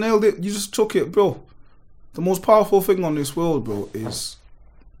 You just nailed it. You just took it, bro. The most powerful thing on this world, bro, is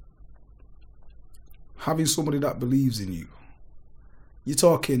having somebody that believes in you. You're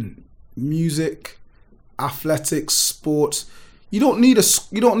talking music, athletics, sports. You don't need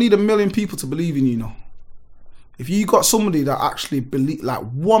a million people to believe in you, no. If you got somebody that actually believe, like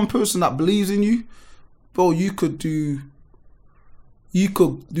one person that believes in you, bro, you could do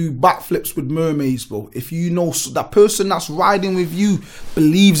backflips with mermaids, bro. If you know that person that's riding with you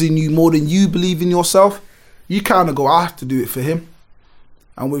believes in you more than you believe in yourself, you kind of go, I have to do it for him.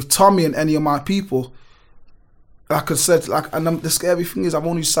 And with Tommy and any of my people, like I said, and the scary thing is I've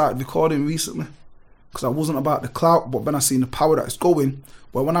only started recording recently because I wasn't about the clout, but then I seen the power that it's going.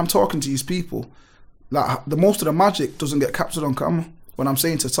 But when I'm talking to these people, like the most of the magic doesn't get captured on camera. When I'm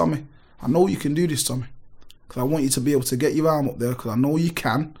saying to Tommy, I know you can do this, Tommy. Because I want you to be able to get your arm up there, because I know you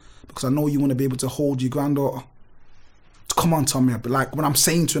can, because I know you want to be able to hold your granddaughter. Come on, Tommy. But like when I'm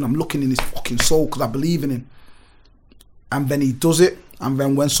saying to him, I'm looking in his fucking soul because I believe in him. And then he does it. And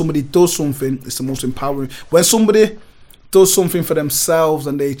then when somebody does something, it's the most empowering. When somebody does something for themselves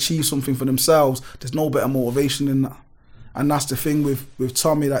and they achieve something for themselves, there's no better motivation than that. And that's the thing with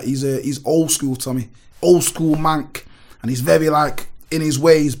Tommy, that he's old school Tommy, old school mank, and he's very like in his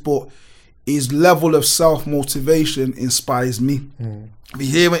ways, but his level of self-motivation inspires me.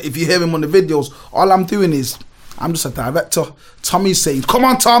 If you hear him on the videos, all I'm doing is, I'm just a director. Tommy's saying, come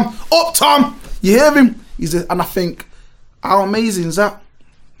on, Tom, up, Tom. You hear him? And I think, how amazing is that?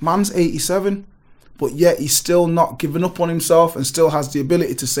 Man's 87, but yet he's still not giving up on himself and still has the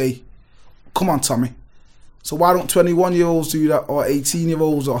ability to say, come on, Tommy. So why don't 21-year-olds do that, or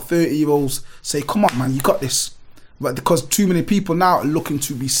 18-year-olds or 30-year-olds say, come on, man, you got this? But because too many people now are looking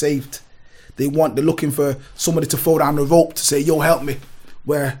to be saved. They're looking for somebody to throw down the rope to say, yo, help me.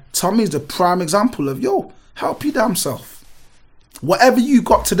 Where Tommy's the prime example of, yo, help your damn self. Whatever you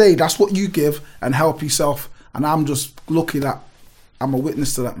got today, that's what you give, and help yourself. And I'm just lucky that I'm a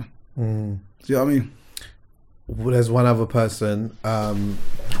witness to that, man. Do you know what I mean? Well, there's one other person,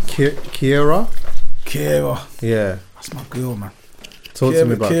 Kira. Yeah. That's my girl, man. Talk to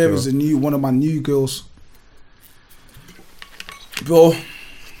me about Kira. Kira's one of my new girls. Bro,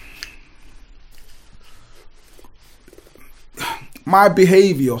 my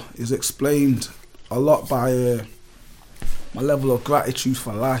behaviour is explained a lot by my level of gratitude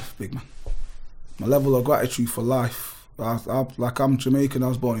for life, big man. My level of gratitude for life. I'm Jamaican, I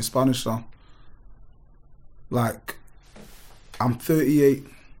was born in Spanish Town. Like, I'm 38,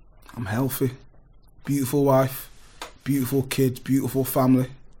 I'm healthy, beautiful wife, beautiful kids, beautiful family,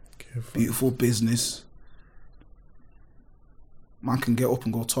 beautiful business. Man can get up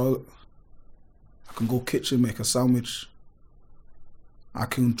and go toilet. I can go kitchen, make a sandwich. I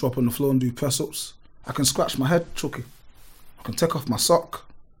can drop on the floor and do press-ups. I can scratch my head, Chucky. I can take off my sock.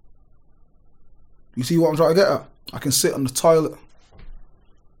 You see what I'm trying to get at? I can sit on the toilet.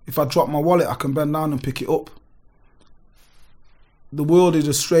 If I drop my wallet, I can bend down and pick it up. The world is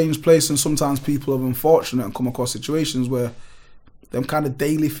a strange place, and sometimes people are unfortunate and come across situations where them kind of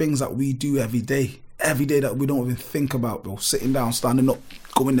daily things that we do every day that we don't even think about, bro. Sitting down, standing up,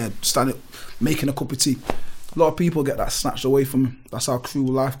 going there, standing, making a cup of tea. A lot of people get that snatched away from them. That's how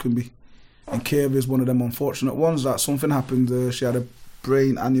cruel life can be. And Kira is one of them unfortunate ones that something happened. She had a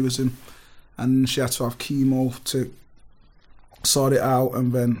brain aneurysm and she had to have chemo to sort it out.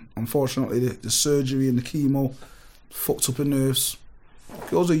 And then, unfortunately, the surgery and the chemo fucked up her nerves.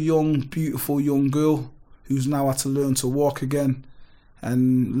 Girl's a young, beautiful young girl who's now had to learn to walk again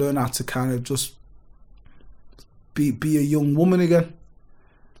and learn how to kind of just be a young woman again.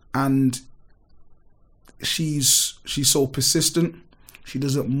 And she's so persistent. She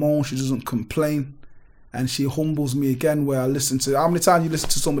doesn't moan, she doesn't complain. And she humbles me again, where I listen to, how many times you listen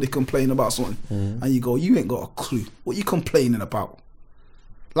to somebody complain about something and you go, you ain't got a clue. What you complaining about?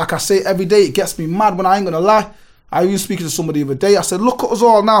 Like I say every day, it gets me mad when I ain't gonna lie. I was speaking to somebody the other day, I said, look at us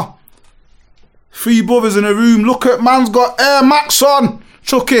all now. 3 brothers in a room, look at man's got Air Max on,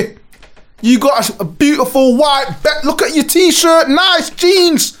 Chucky. You got a beautiful white, look at your t-shirt, nice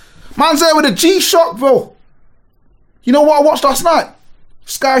jeans. Man's there with a G-Shock, bro. You know what I watched last night?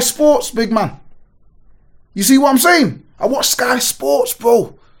 Sky Sports, big man. You see what I'm saying? I watched Sky Sports,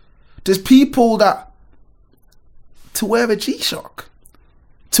 bro. There's people that, to wear a G-Shock,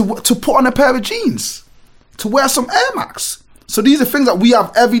 to put on a pair of jeans, to wear some Air Max. So these are things that we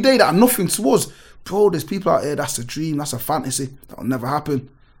have every day that are nothing to us. Bro, there's people out here, that's a dream, that's a fantasy. That'll never happen.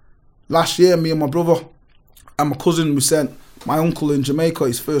 Last year, me and my brother and my cousin, we sent my uncle in Jamaica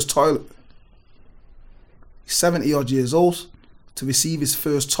his first toilet. He's 70 odd years old to receive his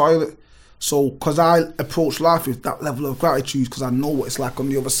first toilet. So, because I approach life with that level of gratitude, because I know what it's like on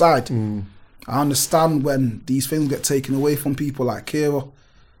the other side. I understand when these things get taken away from people like Kira,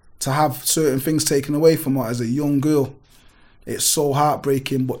 to have certain things taken away from her as a young girl. It's so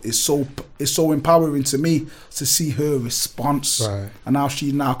heartbreaking, but it's so empowering to me to see her response, Right. and how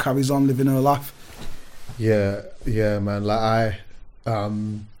she now carries on living her life. Yeah, man. Like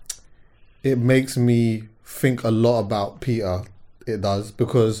it makes me think a lot about Peter. It does,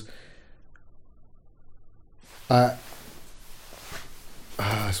 because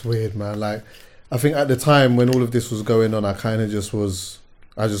it's weird, man. Like, I think at the time when all of this was going on, I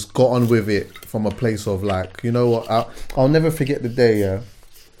just got on with it from a place of like, you know what? I'll never forget the day,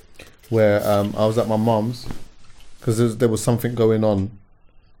 where I was at my mum's, because there was something going on,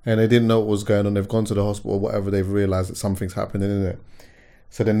 and they didn't know what was going on. They've gone to the hospital or whatever. They've realised that something's happening in it.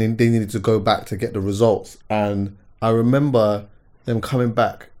 So then they needed to go back to get the results. And I remember them coming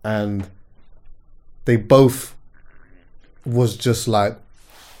back, and they both was just like,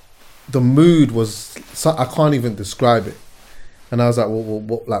 the mood was, I can't even describe it. And I was like,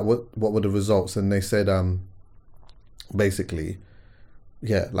 what were the results? And they said, basically,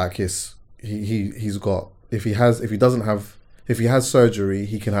 yeah, like he's got, if he has surgery,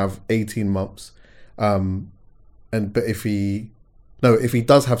 he can have 18 months. But if he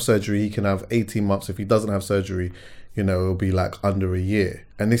does have surgery, he can have 18 months. If he doesn't have surgery, it'll be like under a year.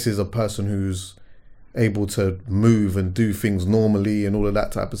 And this is a person who's able to move and do things normally and all of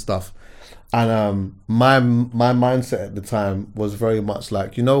that type of stuff. And my mindset at the time was very much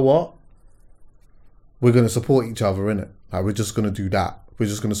like, you know what? We're going to support each other, innit? Like, we're just going to do that. We're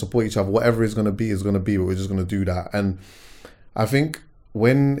just going to support each other. Whatever is going to be, but we're just going to do that. And I think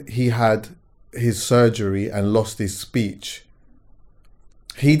when he had his surgery and lost his speech,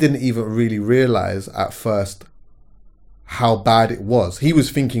 he didn't even really realize at first how bad it was. He was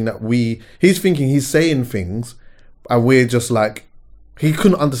thinking he's saying things, and we're just like, he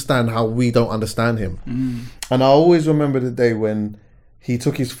couldn't understand how we don't understand him. And I always remember the day when he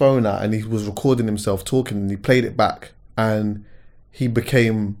took his phone out and he was recording himself talking, and he played it back, and he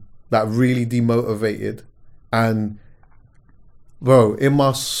became like really demotivated. And bro, in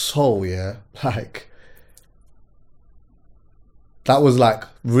my soul, yeah, like, that was like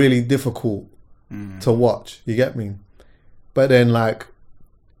really difficult to watch, you get me? But then, like,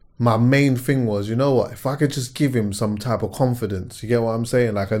 my main thing was, you know what, if I could just give him some type of confidence, you get what I'm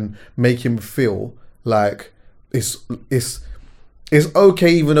saying? Like, and make him feel like it's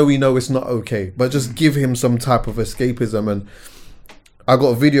okay, even though we know it's not okay, but just give him some type of escapism. And I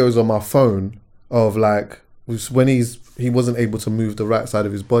got videos on my phone of like, when he wasn't able to move the right side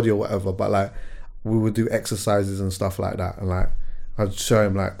of his body or whatever, but like, we would do exercises and stuff like that, and like, I'd show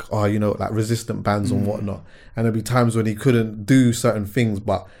him like, like resistant bands and whatnot. And there'd be times when he couldn't do certain things,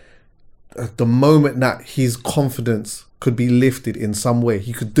 but at the moment that his confidence could be lifted in some way,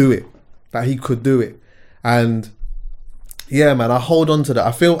 he could do it. Like, he could do it. And yeah, man, I hold on to that.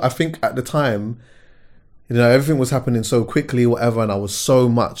 I think at the time, everything was happening so quickly, whatever, and I was so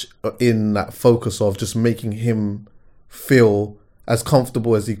much in that focus of just making him feel as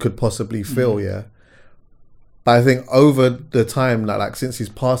comfortable as he could possibly feel, yeah. But I think over the time that, like, since his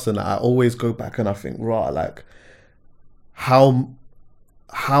passing, I always go back and I think, right, like, how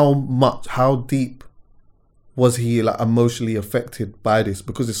deep was he like emotionally affected by this?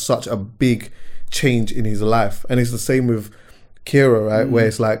 Because it's such a big change in his life. And it's the same with Kira, right? Where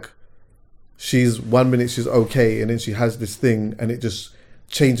it's like, she's 1 minute she's okay, and then she has this thing, and it just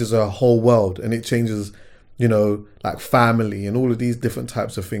changes her whole world, and it changes, you know, like family and all of these different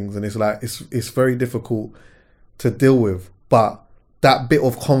types of things. And it's like, it's very difficult to deal with. But that bit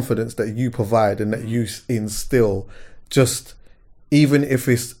of confidence that you provide and that you instill, just even if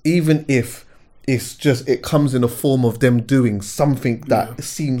it's just, it comes in the form of them doing something that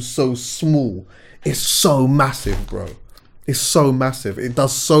seems so small, it's so massive, bro. It's so massive. It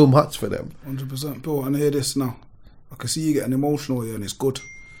does so much for them. 100%. Bro, and I hear this now. I can see you getting emotional here, and it's good.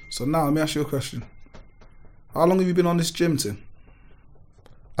 So now, let me ask you a question. How long have you been on this gym, Tim?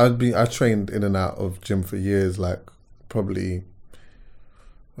 I trained in and out of gym for years, like probably,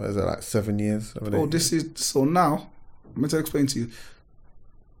 what is it, like 7 years? So now, I'm going to explain to you.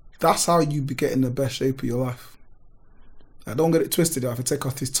 That's how you be getting the best shape of your life. I don't get it twisted. If I take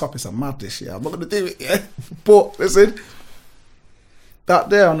off this top, it's a mad this year. I'm not going to do it, yeah? But listen, that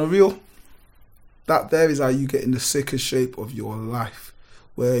there on the real, that there is how you get in the sickest shape of your life.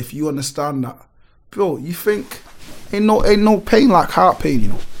 Where if you understand that, bro, you think ain't no pain like heart pain, you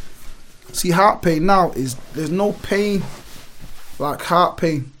know. See, heart pain now is, there's no pain like heart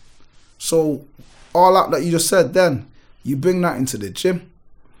pain. So all that you just said then, you bring that into the gym.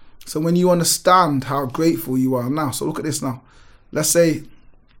 So when you understand how grateful you are now, so look at this now. Let's say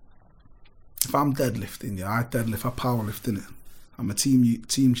if I'm deadlifting, I deadlift, I powerlift, innit? I'm a Team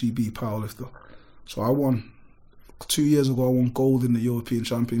GB powerlifter. So I won 2 years ago. I won gold in the European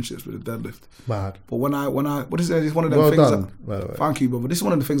Championships with a deadlift. Mad. But when I what is it? It's one of them well things. Done, by the way. Thank you, brother. This is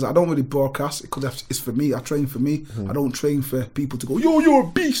one of the things that I don't really broadcast because it's for me. I train for me. I don't train for people to go, yo, you're a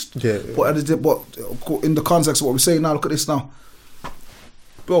beast. Yeah. But in the context of what we're saying now, look at this now,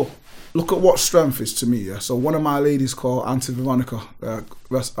 bro. Look at what strength is to me. Yeah. So one of my ladies called Auntie Veronica,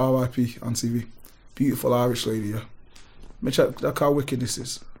 rest R.I.P. Auntie V, beautiful Irish lady. Yeah. Let me check. Look how wicked this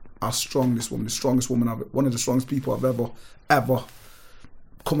is. How strong this woman, the strongest woman one of the strongest people I've ever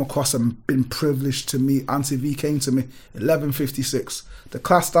come across and been privileged to meet. Auntie V came to me 11:56. The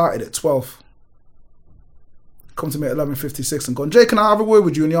class started at 12. Come to me at 11:56 and gone, Jay, can I have a word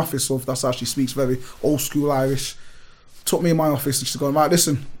with you in the office? So that's how she speaks, very old school Irish. Took me in my office and she's going, right,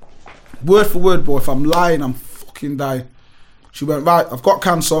 listen, word for word, bro, if I'm lying, I'm fucking dying. She went, right, I've got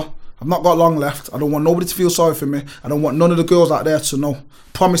cancer. I've not got long left. I don't want nobody to feel sorry for me. I don't want none of the girls out there to know.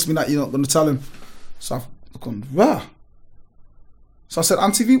 Promise me that you're not going to tell him. So I've gone, rah. So I said,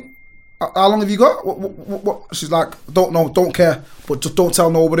 Auntie V, how long have you got? What? She's like, don't know, don't care, but just don't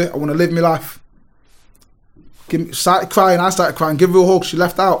tell nobody. I want to live my life. Started crying, I started crying. Give her a hug. She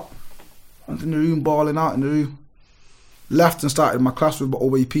left out. Went in the room, bawling out in the room. Left and started my class with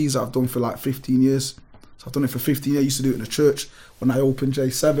OAPs that I've done for like 15 years. So I've done it for 15 years. I used to do it in the church. When I opened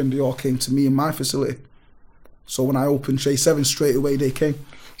J7, they all came to me in my facility. So when I opened J7, straight away they came.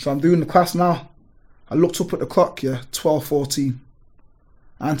 So I'm doing the class now. I looked up at the clock, 12:14.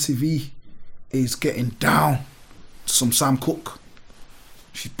 Auntie V is getting down to some Sam Cooke.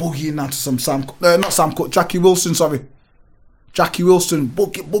 She's boogieing out to some Sam Cooke. Not Sam Cooke, Jackie Wilson, sorry. Jackie Wilson,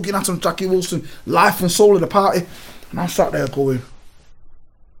 boogieing out to Jackie Wilson. Life and soul of the party. And I sat there going,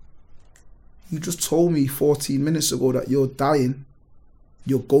 you just told me 14 minutes ago that you're dying.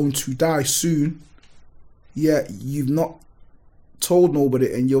 You're going to die soon. Yet you've not told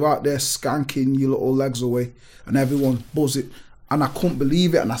nobody and you're out there skanking your little legs away and everyone's buzzing. And I couldn't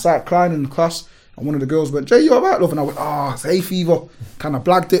believe it. And I started crying in the class. And one of the girls went, Jay, you alright, love? And I went, it's hay fever. Kind of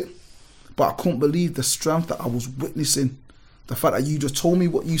blagged it. But I couldn't believe the strength that I was witnessing. The fact that you just told me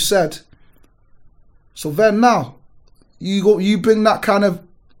what you said. So then now, you bring that kind of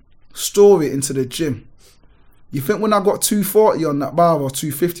story into the gym. You think when I got 240 on that bar or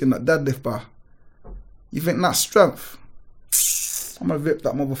 250 on that deadlift bar, you think that's strength? I'm gonna rip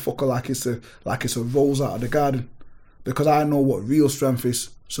that motherfucker like it's a rose out of the garden, because I know what real strength is.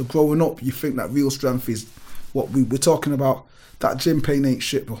 So growing up, you think that real strength is what we're talking about. That gym pain ain't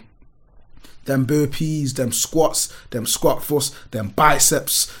shit, bro. Them burpees, them squats, them squat thrusts, them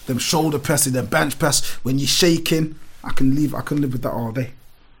biceps, them shoulder presses, them bench press. When you're shaking, I can live with that all day.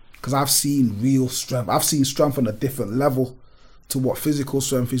 Because I've seen real strength. I've seen strength on a different level to what physical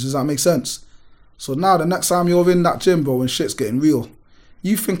strength is. Does that make sense? So now the next time you're in that gym, bro, and shit's getting real,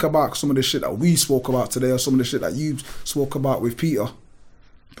 you think about some of the shit that we spoke about today or some of the shit that you spoke about with Peter.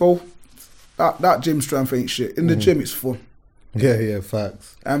 Bro, that gym strength ain't shit. In the gym, it's fun. Yeah,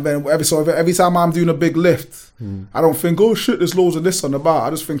 facts. And then every time I'm doing a big lift, I don't think, oh shit, there's loads of this on the bar. I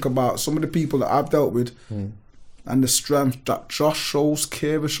just think about some of the people that I've dealt with and the strength that Josh shows,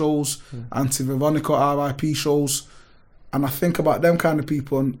 Kira shows, Auntie Veronica R.I.P. shows. And I think about them kind of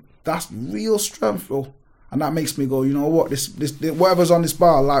people, and that's real strength, bro. And that makes me go, you know what, this whatever's on this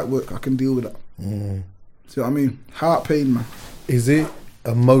bar, light work, I can deal with that. See what I mean? Heart pain, man. Is it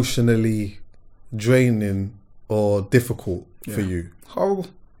emotionally draining or difficult for you? Horrible.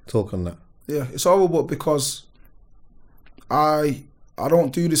 Talk on that. Yeah, it's horrible because I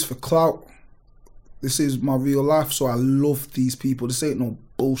don't do this for clout. This is my real life, so I love these people. This ain't no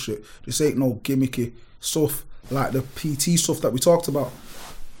bullshit. This ain't no gimmicky stuff like the PT stuff that we talked about.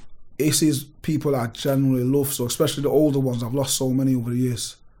 This is people that I genuinely love, so especially the older ones. I've lost so many over the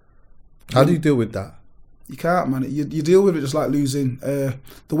years. How do you deal with that? You can't, man. You deal with it just like losing. The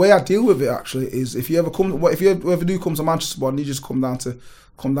way I deal with it actually is if you ever do come to Manchester, I need you to come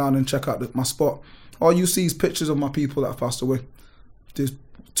down and check out my spot. All you see is pictures of my people that have passed away. There's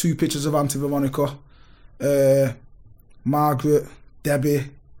 2 pictures of Auntie Veronica, Margaret, Debbie,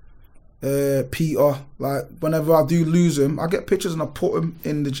 Peter. Like whenever I do lose them, I get pictures and I put them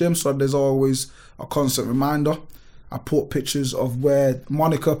in the gym, so there's always a constant reminder. I put pictures of where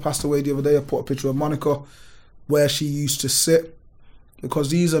Monica passed away the other day. I put a picture of Monica where she used to sit, because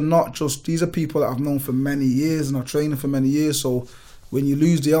these are people that I've known for many years and I've trained for many years. So when you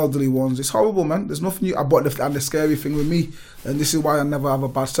lose the elderly ones, it's horrible, man. There's nothing you. And the scary thing with me, and this is why I never have a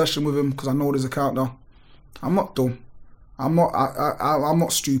bad session with him, because I know there's a countdown. I'm not dumb. I'm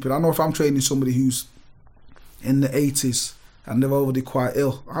not stupid. I know if I'm training somebody who's in the 80s and they're already quite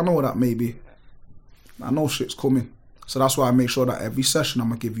ill, I know what that may be. I know shit's coming. So that's why I make sure that every session I'm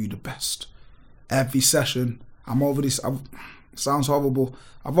going to give you the best. Every session, sounds horrible,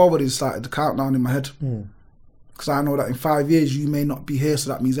 I've already started the countdown in my head. Because I know that in 5 years you may not be here,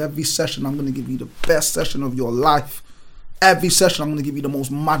 so that means every session I'm going to give you the best session of your life. Every session I'm going to give you the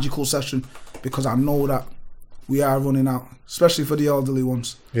most magical session, because I know that we are running out, especially for the elderly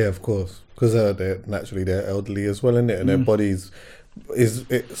ones. Yeah, of course, because they're elderly as well, isn't it? And their bodies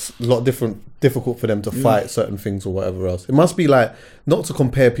it's a lot difficult for them to fight certain things or whatever else. It must be like, not to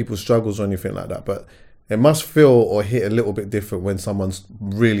compare people's struggles or anything like that, but it must feel or hit a little bit different when someone's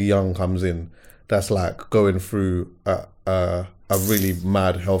really young comes in that's like going through a really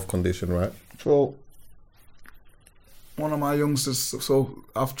mad health condition, right? So one of my youngsters, so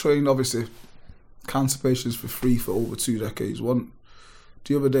I've trained obviously cancer patients for free for over 2 decades. One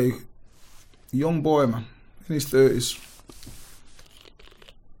the other day, young boy, man, in his 30s,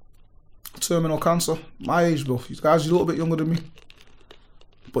 terminal cancer, my age, bro. He's a little bit younger than me,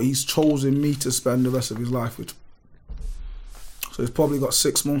 but he's chosen me to spend the rest of his life with. So he's probably got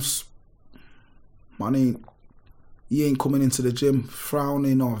 6 months. Man, he ain't coming into the gym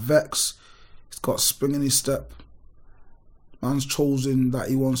frowning or vexed. He's got spring in his step. Man's chosen that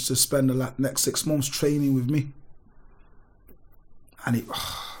he wants to spend the next 6 months training with me. And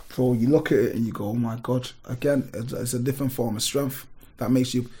bro, you look at it and you go, oh my God. Again, it's a different form of strength that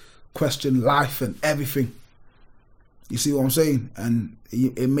makes you question life and everything. You see what I'm saying? And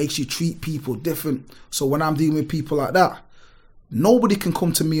it makes you treat people different. So when I'm dealing with people like that, nobody can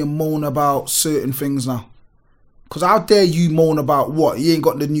come to me and moan about certain things now. Because how dare you moan about what? You ain't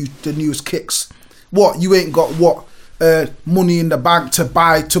got the newest kicks. What? You ain't got what? Money in the bank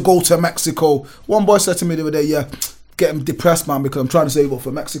to go to Mexico. One boy said to me the other day, yeah, getting depressed, man, because I'm trying to save up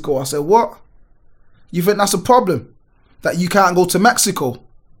for Mexico. I said, what? You think that's a problem? That you can't go to Mexico?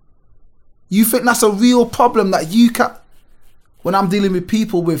 You think that's a real problem that you can't? When I'm dealing with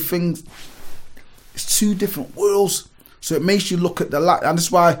people with things, it's 2 different worlds. So it makes you look at the light. And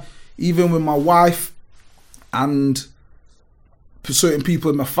that's why even with my wife and certain people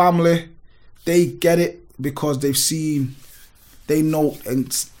in my family, they get it because they know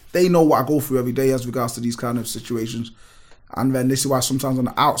what I go through every day as regards to these kind of situations. And then this is why sometimes on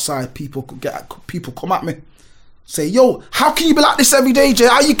the outside people come at me. Say, yo, how can you be like this every day, Jay?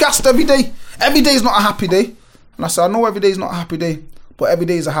 How you gassed every day? Every day is not a happy day. And I said, I know every day is not a happy day, but every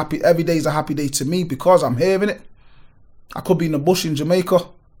day is a happy day to me because I'm hearing it. I could be in the bush in Jamaica,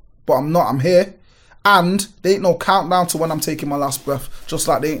 but I'm not. I'm here. And there ain't no countdown to when I'm taking my last breath, just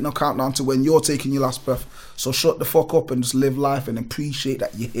like there ain't no countdown to when you're taking your last breath. So shut the fuck up and just live life and appreciate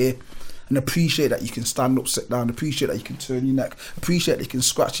that you're here. And appreciate that you can stand up, sit down. Appreciate that you can turn your neck. Appreciate that you can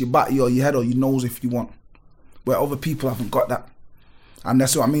scratch your back or your head or your nose if you want. Where other people haven't got that. And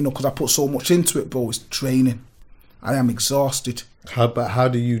that's what I mean, because I put so much into it, bro. It's training. I am exhausted. How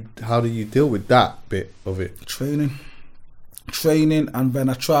do you deal with that bit of it? Training, and then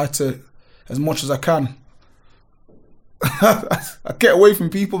I try to, as much as I can, I get away from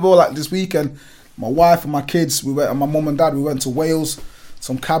people, bro. Like this weekend, my wife and my kids, and my mum and dad, we went to Wales,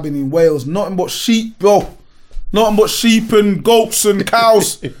 some cabin in Wales. Nothing but sheep, bro. Nothing but sheep and goats and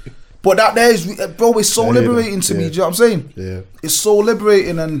cows. But that there is, bro, it's so liberating to me. Do you know what I'm saying? Yeah. It's so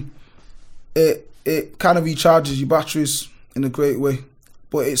liberating, and it kind of recharges your batteries in a great way.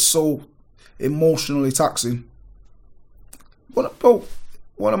 But it's so emotionally taxing. But bro,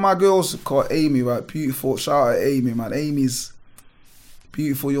 one of my girls called Amy, right? Beautiful. Shout out to Amy, man. Amy's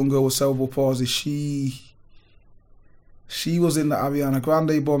beautiful young girl with cerebral palsy. She was in the Ariana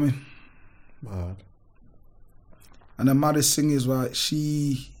Grande bombing. Mad. And the maddest thing is, right,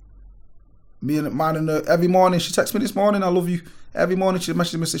 every morning, she texts me this morning, I love you. Every morning she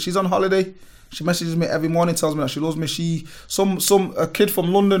messages me, says she's on holiday. She messages me every morning, tells me that she loves me. A kid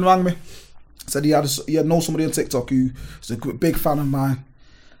from London rang me, said he had known somebody on TikTok who is a big fan of mine,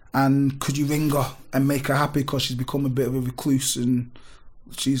 and could you ring her and make her happy because she's become a bit of a recluse, and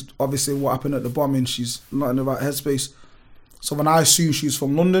she's obviously what happened at the bombing, she's not in the right headspace. So when I assumed she was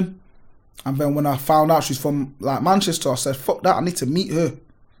from London, and then when I found out she's from like Manchester, I said, fuck that, I need to meet her.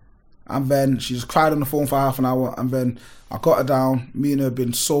 And then she just cried on the phone for half an hour, and then I got her down. Me and her have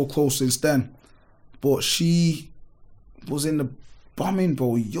been so close since then. But she was in the bombing,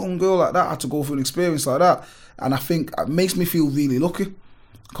 bro. A young girl like that had to go through an experience like that. And I think it makes me feel really lucky.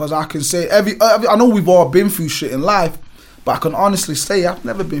 Because I can say, I know we've all been through shit in life, but I can honestly say I've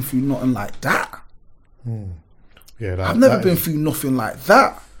never been through nothing like that. Yeah, I've never been through nothing like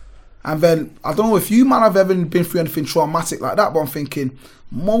that. And then, I don't know if you, man, have ever been through anything traumatic like that, but I'm thinking,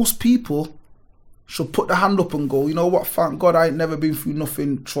 most people should put their hand up and go, you know what, thank God I ain't never been through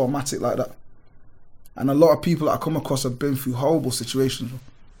nothing traumatic like that. And a lot of people that I come across have been through horrible situations.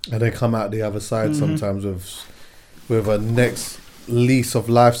 And they come out the other side sometimes with a next lease of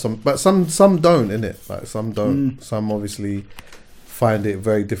life. But some don't, innit? Like some don't. Some obviously find it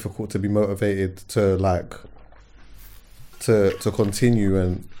very difficult to be motivated to like to continue,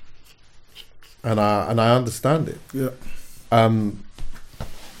 and I understand it. Yeah.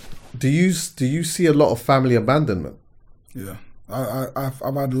 Do you see a lot of family abandonment? Yeah. I've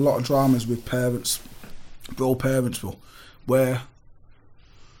had a lot of dramas with parents, where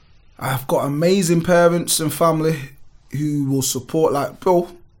I've got amazing parents and family who will support, like, bro,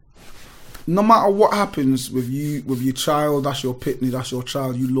 no matter what happens with your child, that's your pitney, that's your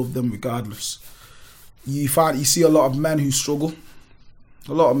child, you love them regardless. You see a lot of men who struggle.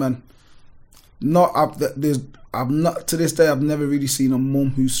 A lot of men. To this day, I've never really seen a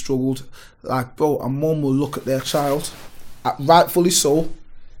mum who struggled. Like, bro, a mum will look at their child, rightfully so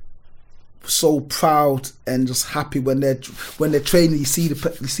proud and just happy when they're training. You see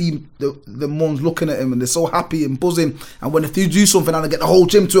the mums looking at him and they're so happy and buzzing. And when if you do something and they get the whole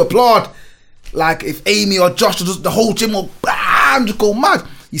gym to applaud, like if Amy or Josh does, the whole gym will just go mad.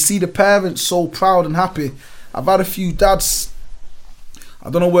 You see the parents so proud and happy. I've had a few dads. I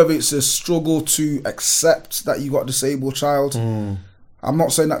don't know whether it's a struggle to accept that you got a disabled child. I'm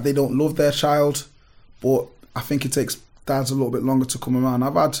not saying that they don't love their child, but I think it takes dads a little bit longer to come around.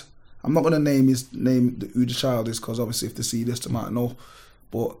 I'm not going to name who the child is, because obviously if they see this, they might know.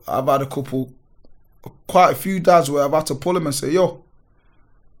 But I've had quite a few dads where I've had to pull them and say, yo,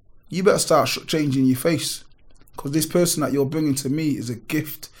 you better start changing your face, because this person that you're bringing to me is a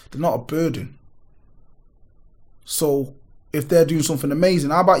gift. They're not a burden. So if they're doing something amazing,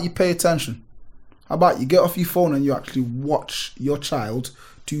 how about you pay attention? How about you get off your phone and you actually watch your child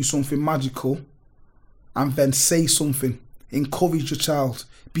do something magical, and then say something, encourage your child,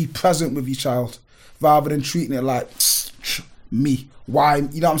 be present with your child, rather than treating it like me. Why?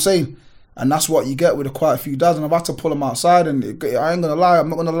 You know what I'm saying? And that's what you get with quite a few dads. And I've had to pull them outside, and I ain't gonna lie, I'm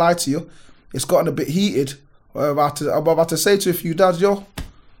not gonna lie to you, it's gotten a bit heated. I've had to say to a few dads, yo,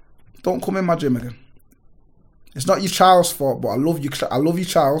 don't come in my gym again. It's not your child's fault, but I love your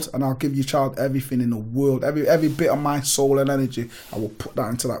child, and I'll give your child everything in the world, every bit of my soul and energy. I will put that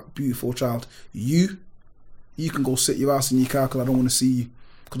into that beautiful child. You can go sit your ass in your car, because I don't want to see you.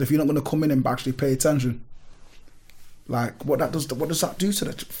 Because if you're not going to come in and actually pay attention, like what does that do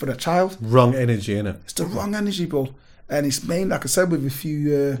for the child? Wrong energy, innit? It's the wrong energy, bro. And it's mainly, like I said, with a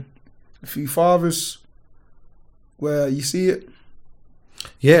few fathers where you see it.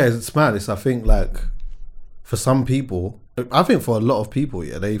 Yeah, it's mad. I think like for some people, I think for a lot of people,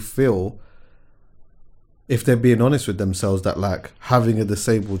 yeah, they feel, if they're being honest with themselves, that like having a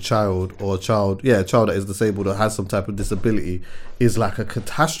disabled child, or a child that is disabled or has some type of disability, is like a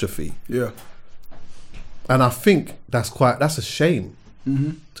catastrophe. Yeah. And I think that's a shame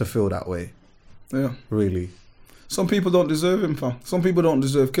to feel that way. Yeah. Really. Some people don't deserve him, fam. Some people don't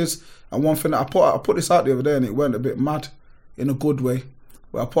deserve kids. And one thing that I put this out the other day, and it went a bit mad in a good way,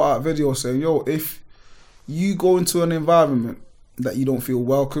 where I put out a video saying, yo, if you go into an environment that you don't feel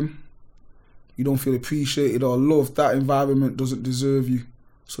welcome, you don't feel appreciated or loved, that environment doesn't deserve you.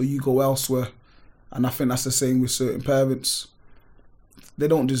 So you go elsewhere. And I think that's the same with certain parents. They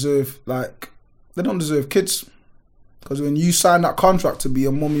don't deserve kids. Because when you sign that contract to be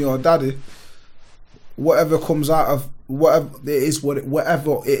a mummy or a daddy, whatever comes out of whatever it is,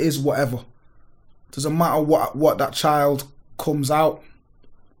 whatever. Doesn't matter what that child comes out,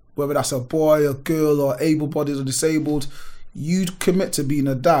 whether that's a boy, a girl, or able-bodied or disabled. You commit to being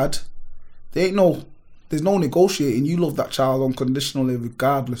a dad. There's no negotiating. You love that child unconditionally,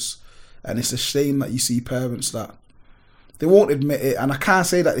 regardless. And it's a shame that you see parents that they won't admit it. And I can't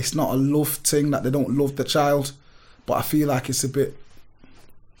say that it's not a love thing, that they don't love the child, but I feel like it's a bit.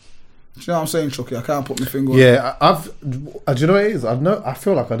 Do you know what I'm saying, Chucky? I can't put my finger on it. Yeah, do you know what it is? I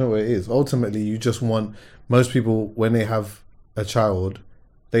feel like I know what it is. Ultimately, you just want, most people, when they have a child,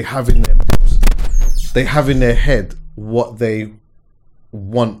 they have in their head what they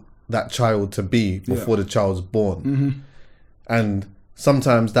want that child to be before the child's born. Mm-hmm. And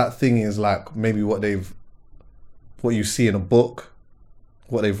sometimes that thing is like maybe what you see in a book,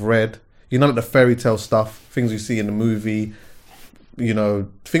 what they've read. You know, like the fairy tale stuff, things you see in the movie, you know,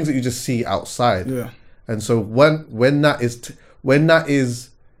 things that you just see outside. Yeah. And so when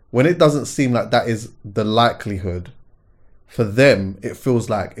it doesn't seem like that is the likelihood, for them it feels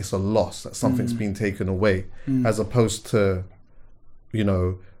like it's a loss, that something's been taken away, as opposed to, you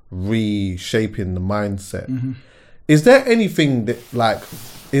know, reshaping the mindset. Mm-hmm. Is there anything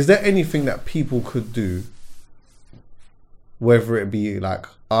that people could do, whether it be like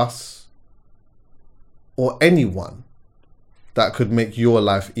us or anyone, that could make your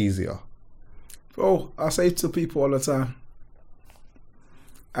life easier? Bro, I say to people all the time,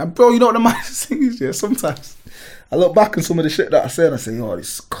 and bro, you know what the maddest thing is? Yeah, sometimes I look back on some of the shit that I say and I say, oh,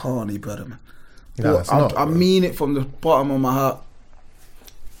 this is corny, brother, man. No, it's not, I mean it from the bottom of my heart.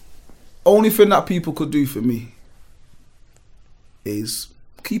 Only thing that people could do for me is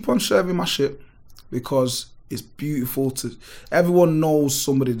keep on sharing my shit, because it's beautiful to... Everyone knows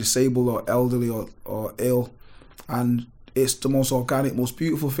somebody disabled or elderly or ill, and it's the most organic, most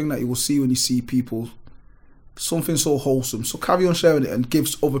beautiful thing that you will see when you see people. Something so wholesome. So carry on sharing it and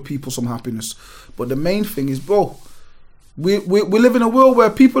gives other people some happiness. But the main thing is, bro, we live in a world where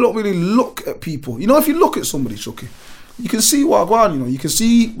people don't really look at people. You know, if you look at somebody, Chucky, you can see what going on, you know. You can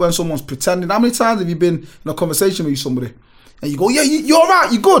see when someone's pretending. How many times have you been in a conversation with somebody and you go, yeah, you're all right,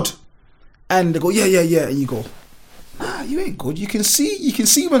 you're good. And they go, yeah. And you go, nah, you ain't good. You can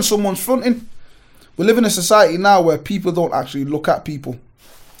see when someone's fronting. We live in a society now where people don't actually look at people.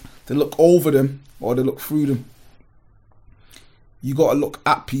 They look over them or they look through them. You got to look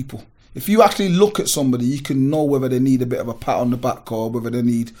at people. If you actually look at somebody, you can know whether they need a bit of a pat on the back or whether they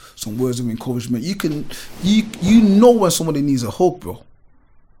need some words of encouragement. You know when somebody needs a hug, bro.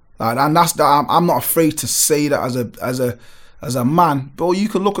 And that's that. I'm not afraid to say that as a man, bro. You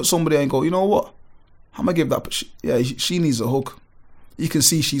can look at somebody and go, you know what? I'm gonna give that. She needs a hug. You can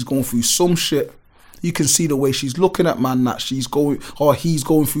see she's going through some shit. You can see the way she's looking at man that she's going or he's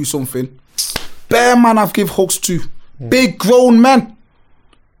going through something. Bare man I've give hugs to. Big grown men.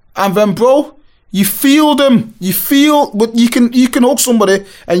 And then, bro, you feel them. But you can hug somebody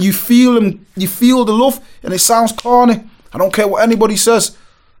and you feel them. You feel the love, and it sounds corny. I don't care what anybody says.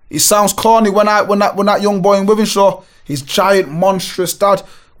 It sounds corny when that young boy in Withenshaw, his giant monstrous dad,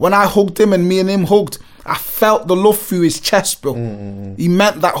 when I hugged him and me and him hugged, I felt the love through his chest, bro. He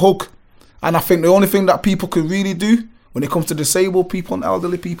meant that hug. And I think the only thing that people can really do when it comes to disabled people and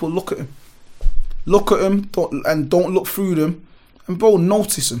elderly people, look at him. Look at them and don't look through them. And bro,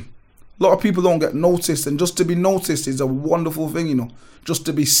 notice them. A lot of people don't get noticed, and just to be noticed is a wonderful thing, you know. Just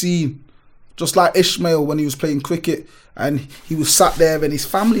to be seen. Just like Ishmael when he was playing cricket and he was sat there and his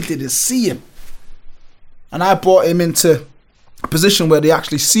family didn't see him. And I brought him into a position where they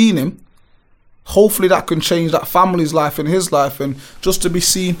actually seen him. Hopefully that can change that family's life and his life, and just to be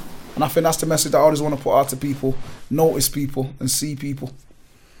seen. And I think that's the message that I always want to put out to people. Notice people and see people.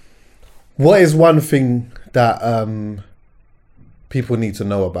 What is one thing that people need to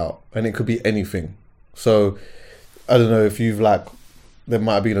know about? And it could be anything. So, I don't know if you've there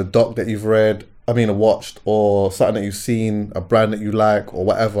might have been a doc that you've watched, or something that you've seen, a brand that you like, or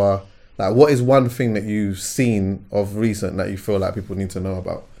whatever. Like, what is one thing that you've seen of recent that you feel like people need to know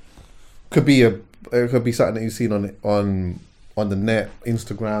about? It could be something that you've seen on the net,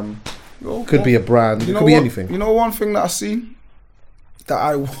 Instagram. Could be a brand. It could be anything. You know, one thing that I seen that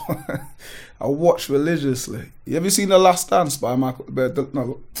I watch religiously. You ever seen The Last Dance by Michael?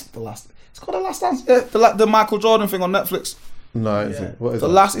 The Last. It's called The Last Dance. Yeah, the Michael Jordan thing on Netflix. No, it? What is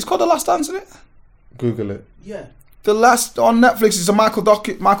it? It's called The Last Dance, isn't it? Google it. Yeah. The Last on Netflix is a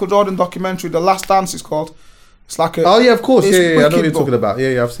Michael Jordan documentary. The Last Dance is called. It's like a. Oh yeah, of course. Yeah, I know what you're talking about.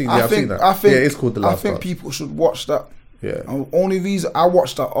 Yeah, I've seen that. I think it's called The Last Dance. I think people should watch that. Yeah. And the only reason I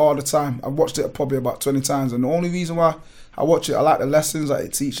watch that all the time, I've watched it probably about 20 times, and the only reason why I watch it, I like the lessons that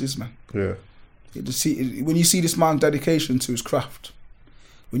it teaches, man. Yeah. When you see this man's dedication to his craft,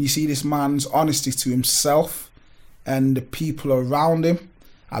 when you see this man's honesty to himself and the people around him,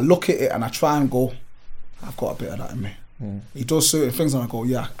 I look at it and I try and go, I've got a bit of that in me. He does certain things and I go,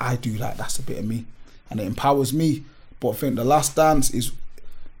 yeah, I do that. That's a bit of me. And it empowers me. But I think The Last Dance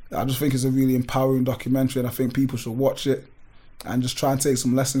I just think it's a really empowering documentary, and I think people should watch it and just try and take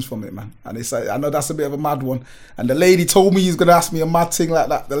some lessons from it, man. And it's like, I know that's a bit of a mad one. And the lady told me he's going to ask me a mad thing like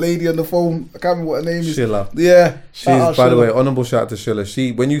that. The lady on the phone, I can't remember what her name is. Sheila. Yeah. By the way, honourable shout out to Sheila.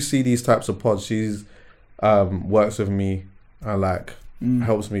 When you see these types of pods, she's works with me and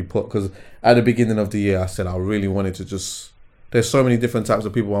helps me because at the beginning of the year, I said I really wanted to there's so many different types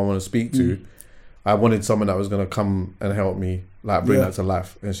of people I want to speak to. I wanted someone that was going to come and help me, bring that to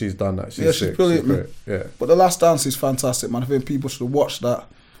life. And she's done that. She's sick. Brilliant, she's man. Yeah. But The Last Dance is fantastic, man. I think people should watch that.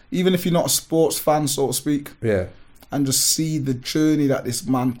 Even if you're not a sports fan, so to speak. Yeah. And just see the journey that this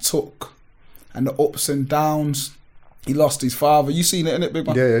man took and the ups and downs. He lost his father. You seen it, innit, big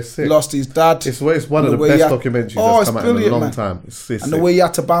man? Yeah, it's sick. He lost his dad. It's one of the best documentaries that's come out in a long time. It's and sick. the way he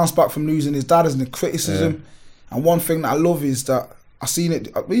had to bounce back from losing his dad and the criticism. Yeah. And one thing that I love is that I seen it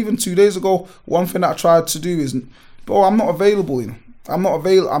even 2 days ago. One thing that I tried to do is, bro, I'm not available. I'm not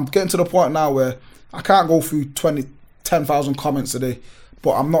available. I'm getting to the point now where I can't go through 10,000 comments a day,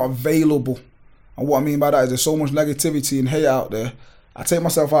 but I'm not available. And what I mean by that is there's so much negativity and hate out there. I take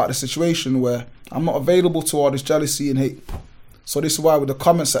myself out of the situation where I'm not available to all this jealousy and hate. So this is why with the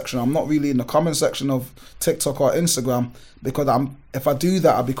comment section, I'm not really in the comment section of TikTok or Instagram, because if I do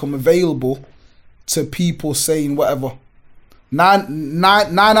that, I become available to people saying whatever. 9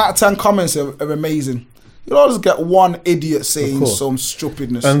 out of 10 comments are amazing. You'll always get one idiot saying some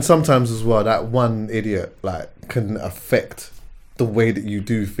stupidness. And sometimes as well, that one idiot can affect the way that you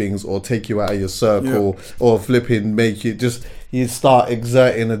do things or take you out of your circle or flipping make you you start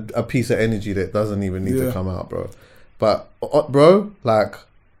exerting a piece of energy that doesn't even need to come out, bro. But bro, I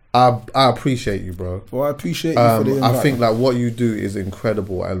appreciate you, bro. Well, I appreciate you for the invite. I think what you do is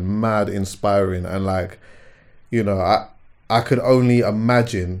incredible and mad inspiring, and I could only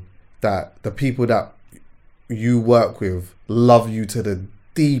imagine that the people that you work with love you to the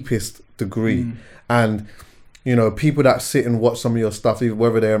deepest degree. And, people that sit and watch some of your stuff, even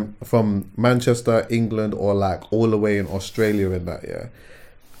whether they're from Manchester, England, or all the way in Australia and that,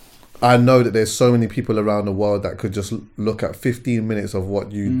 I know that there's so many people around the world that could just look at 15 minutes of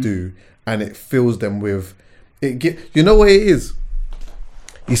what you do and it fills them with, you know what it is?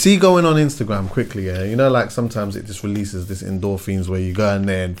 You see going on Instagram quickly, sometimes it just releases this endorphins where you go in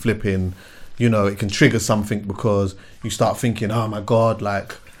there and flipping, it can trigger something because you start thinking, oh my God,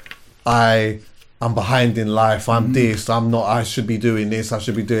 I'm behind in life, I'm this, I'm not, I should be doing this, I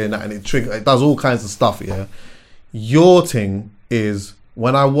should be doing that, and it does all kinds of stuff, Your thing is,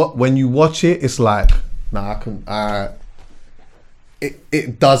 when you watch it, it's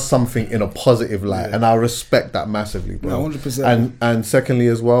it does something in a positive light, and I respect that massively, bro. 100%. And secondly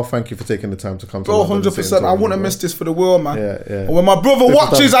as well, thank you for taking the time to come to London. 100%. I wouldn't miss this for the world, man. Yeah. And when my brother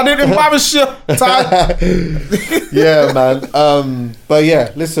watches, I didn't embarrass you. Yeah, man. But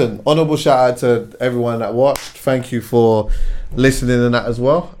yeah, listen, honourable shout out to everyone that watched. Thank you for listening and that as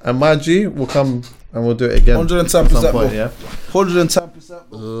well. And my G, we'll come and we'll do it again. 110%, point, yeah. 110%.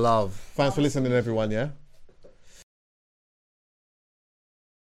 Love. Thanks for listening, everyone, yeah.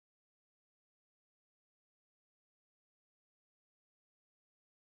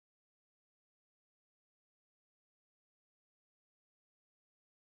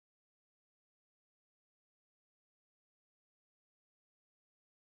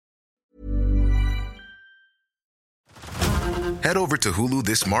 Head over to Hulu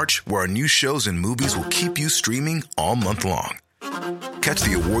this March, where our new shows and movies will keep you streaming all month long. Catch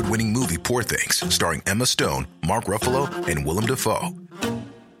the award-winning movie Poor Things, starring Emma Stone, Mark Ruffalo, and Willem Dafoe.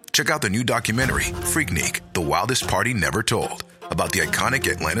 Check out the new documentary, Freaknik, The Wildest Party Never Told, about the iconic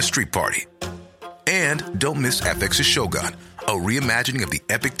Atlanta Street Party. And don't miss FX's Shogun, a reimagining of the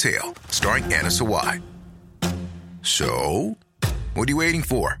epic tale, starring Anna Sawai. So, what are you waiting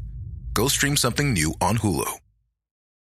for? Go stream something new on Hulu.